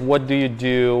question is, what do you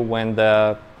do when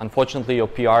unfortunately your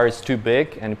PR is too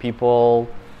big and people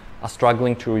are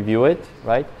struggling to review it,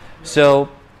 right? So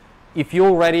if you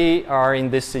already are in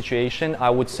this situation, I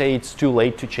would say it's too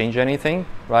late to change anything,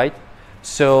 right?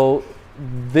 So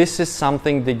this is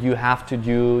something that you have to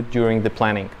do during the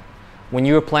planning. When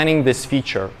you're planning this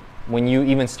feature, when you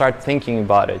even start thinking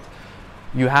about it,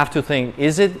 you have to think,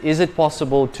 is it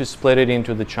possible to split it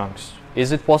into the chunks?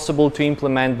 Is it possible to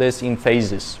implement this in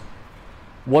phases?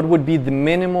 What would be the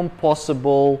minimum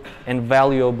possible and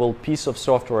valuable piece of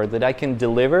software that I can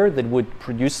deliver that would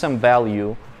produce some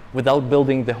value without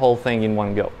building the whole thing in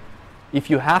one go? If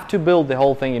you have to build the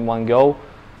whole thing in one go,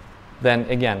 then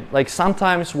again, like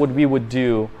sometimes what we would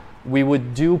do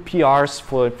PRs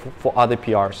for other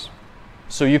PRs.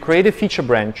 So you create a feature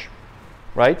branch,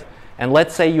 right? And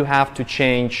let's say you have to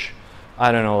change,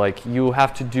 I don't know, like you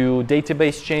have to do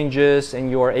database changes and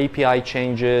your API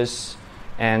changes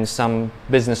and some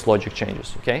business logic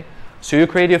changes, okay? So you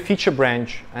create a feature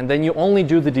branch and then you only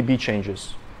do the DB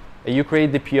changes. You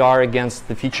create the PR against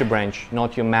the feature branch,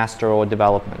 not your master or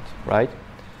development, right?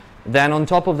 Then on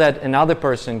top of that, another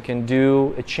person can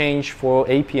do a change for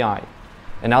API,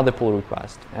 another pull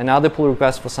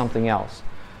request for something else.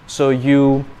 So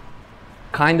you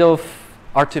kind of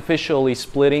artificially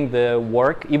splitting the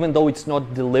work, even though it's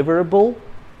not deliverable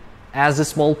as a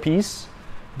small piece,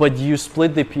 but you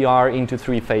split the PR into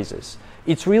 3 phases.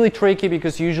 It's really tricky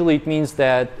because usually it means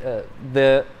that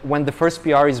when the first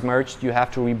PR is merged, you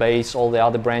have to rebase all the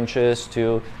other branches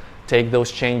to take those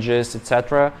changes,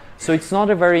 etc. So it's not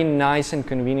a very nice and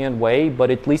convenient way, but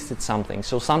at least it's something.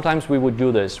 So sometimes we would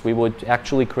do this. We would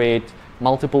actually create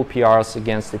multiple PRs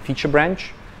against the feature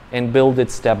branch and build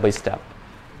it step by step.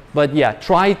 But yeah,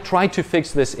 try to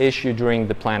fix this issue during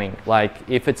the planning. Like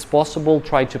if it's possible,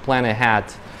 try to plan ahead.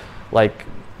 Like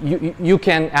you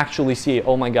can actually see,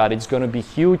 oh my God, it's going to be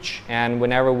huge. And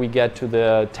whenever we get to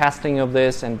the testing of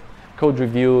this and code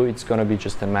review, it's going to be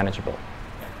just unmanageable.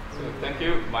 So thank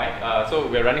you, Mike. So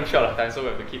we're running short of time, so we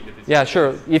have to keep the discussion. Yeah,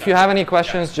 sure. If you have any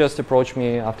questions, just approach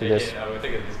me after this. I will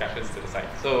take the discussions to the side.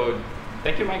 So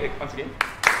thank you, Mike, once again.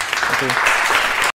 Thank you.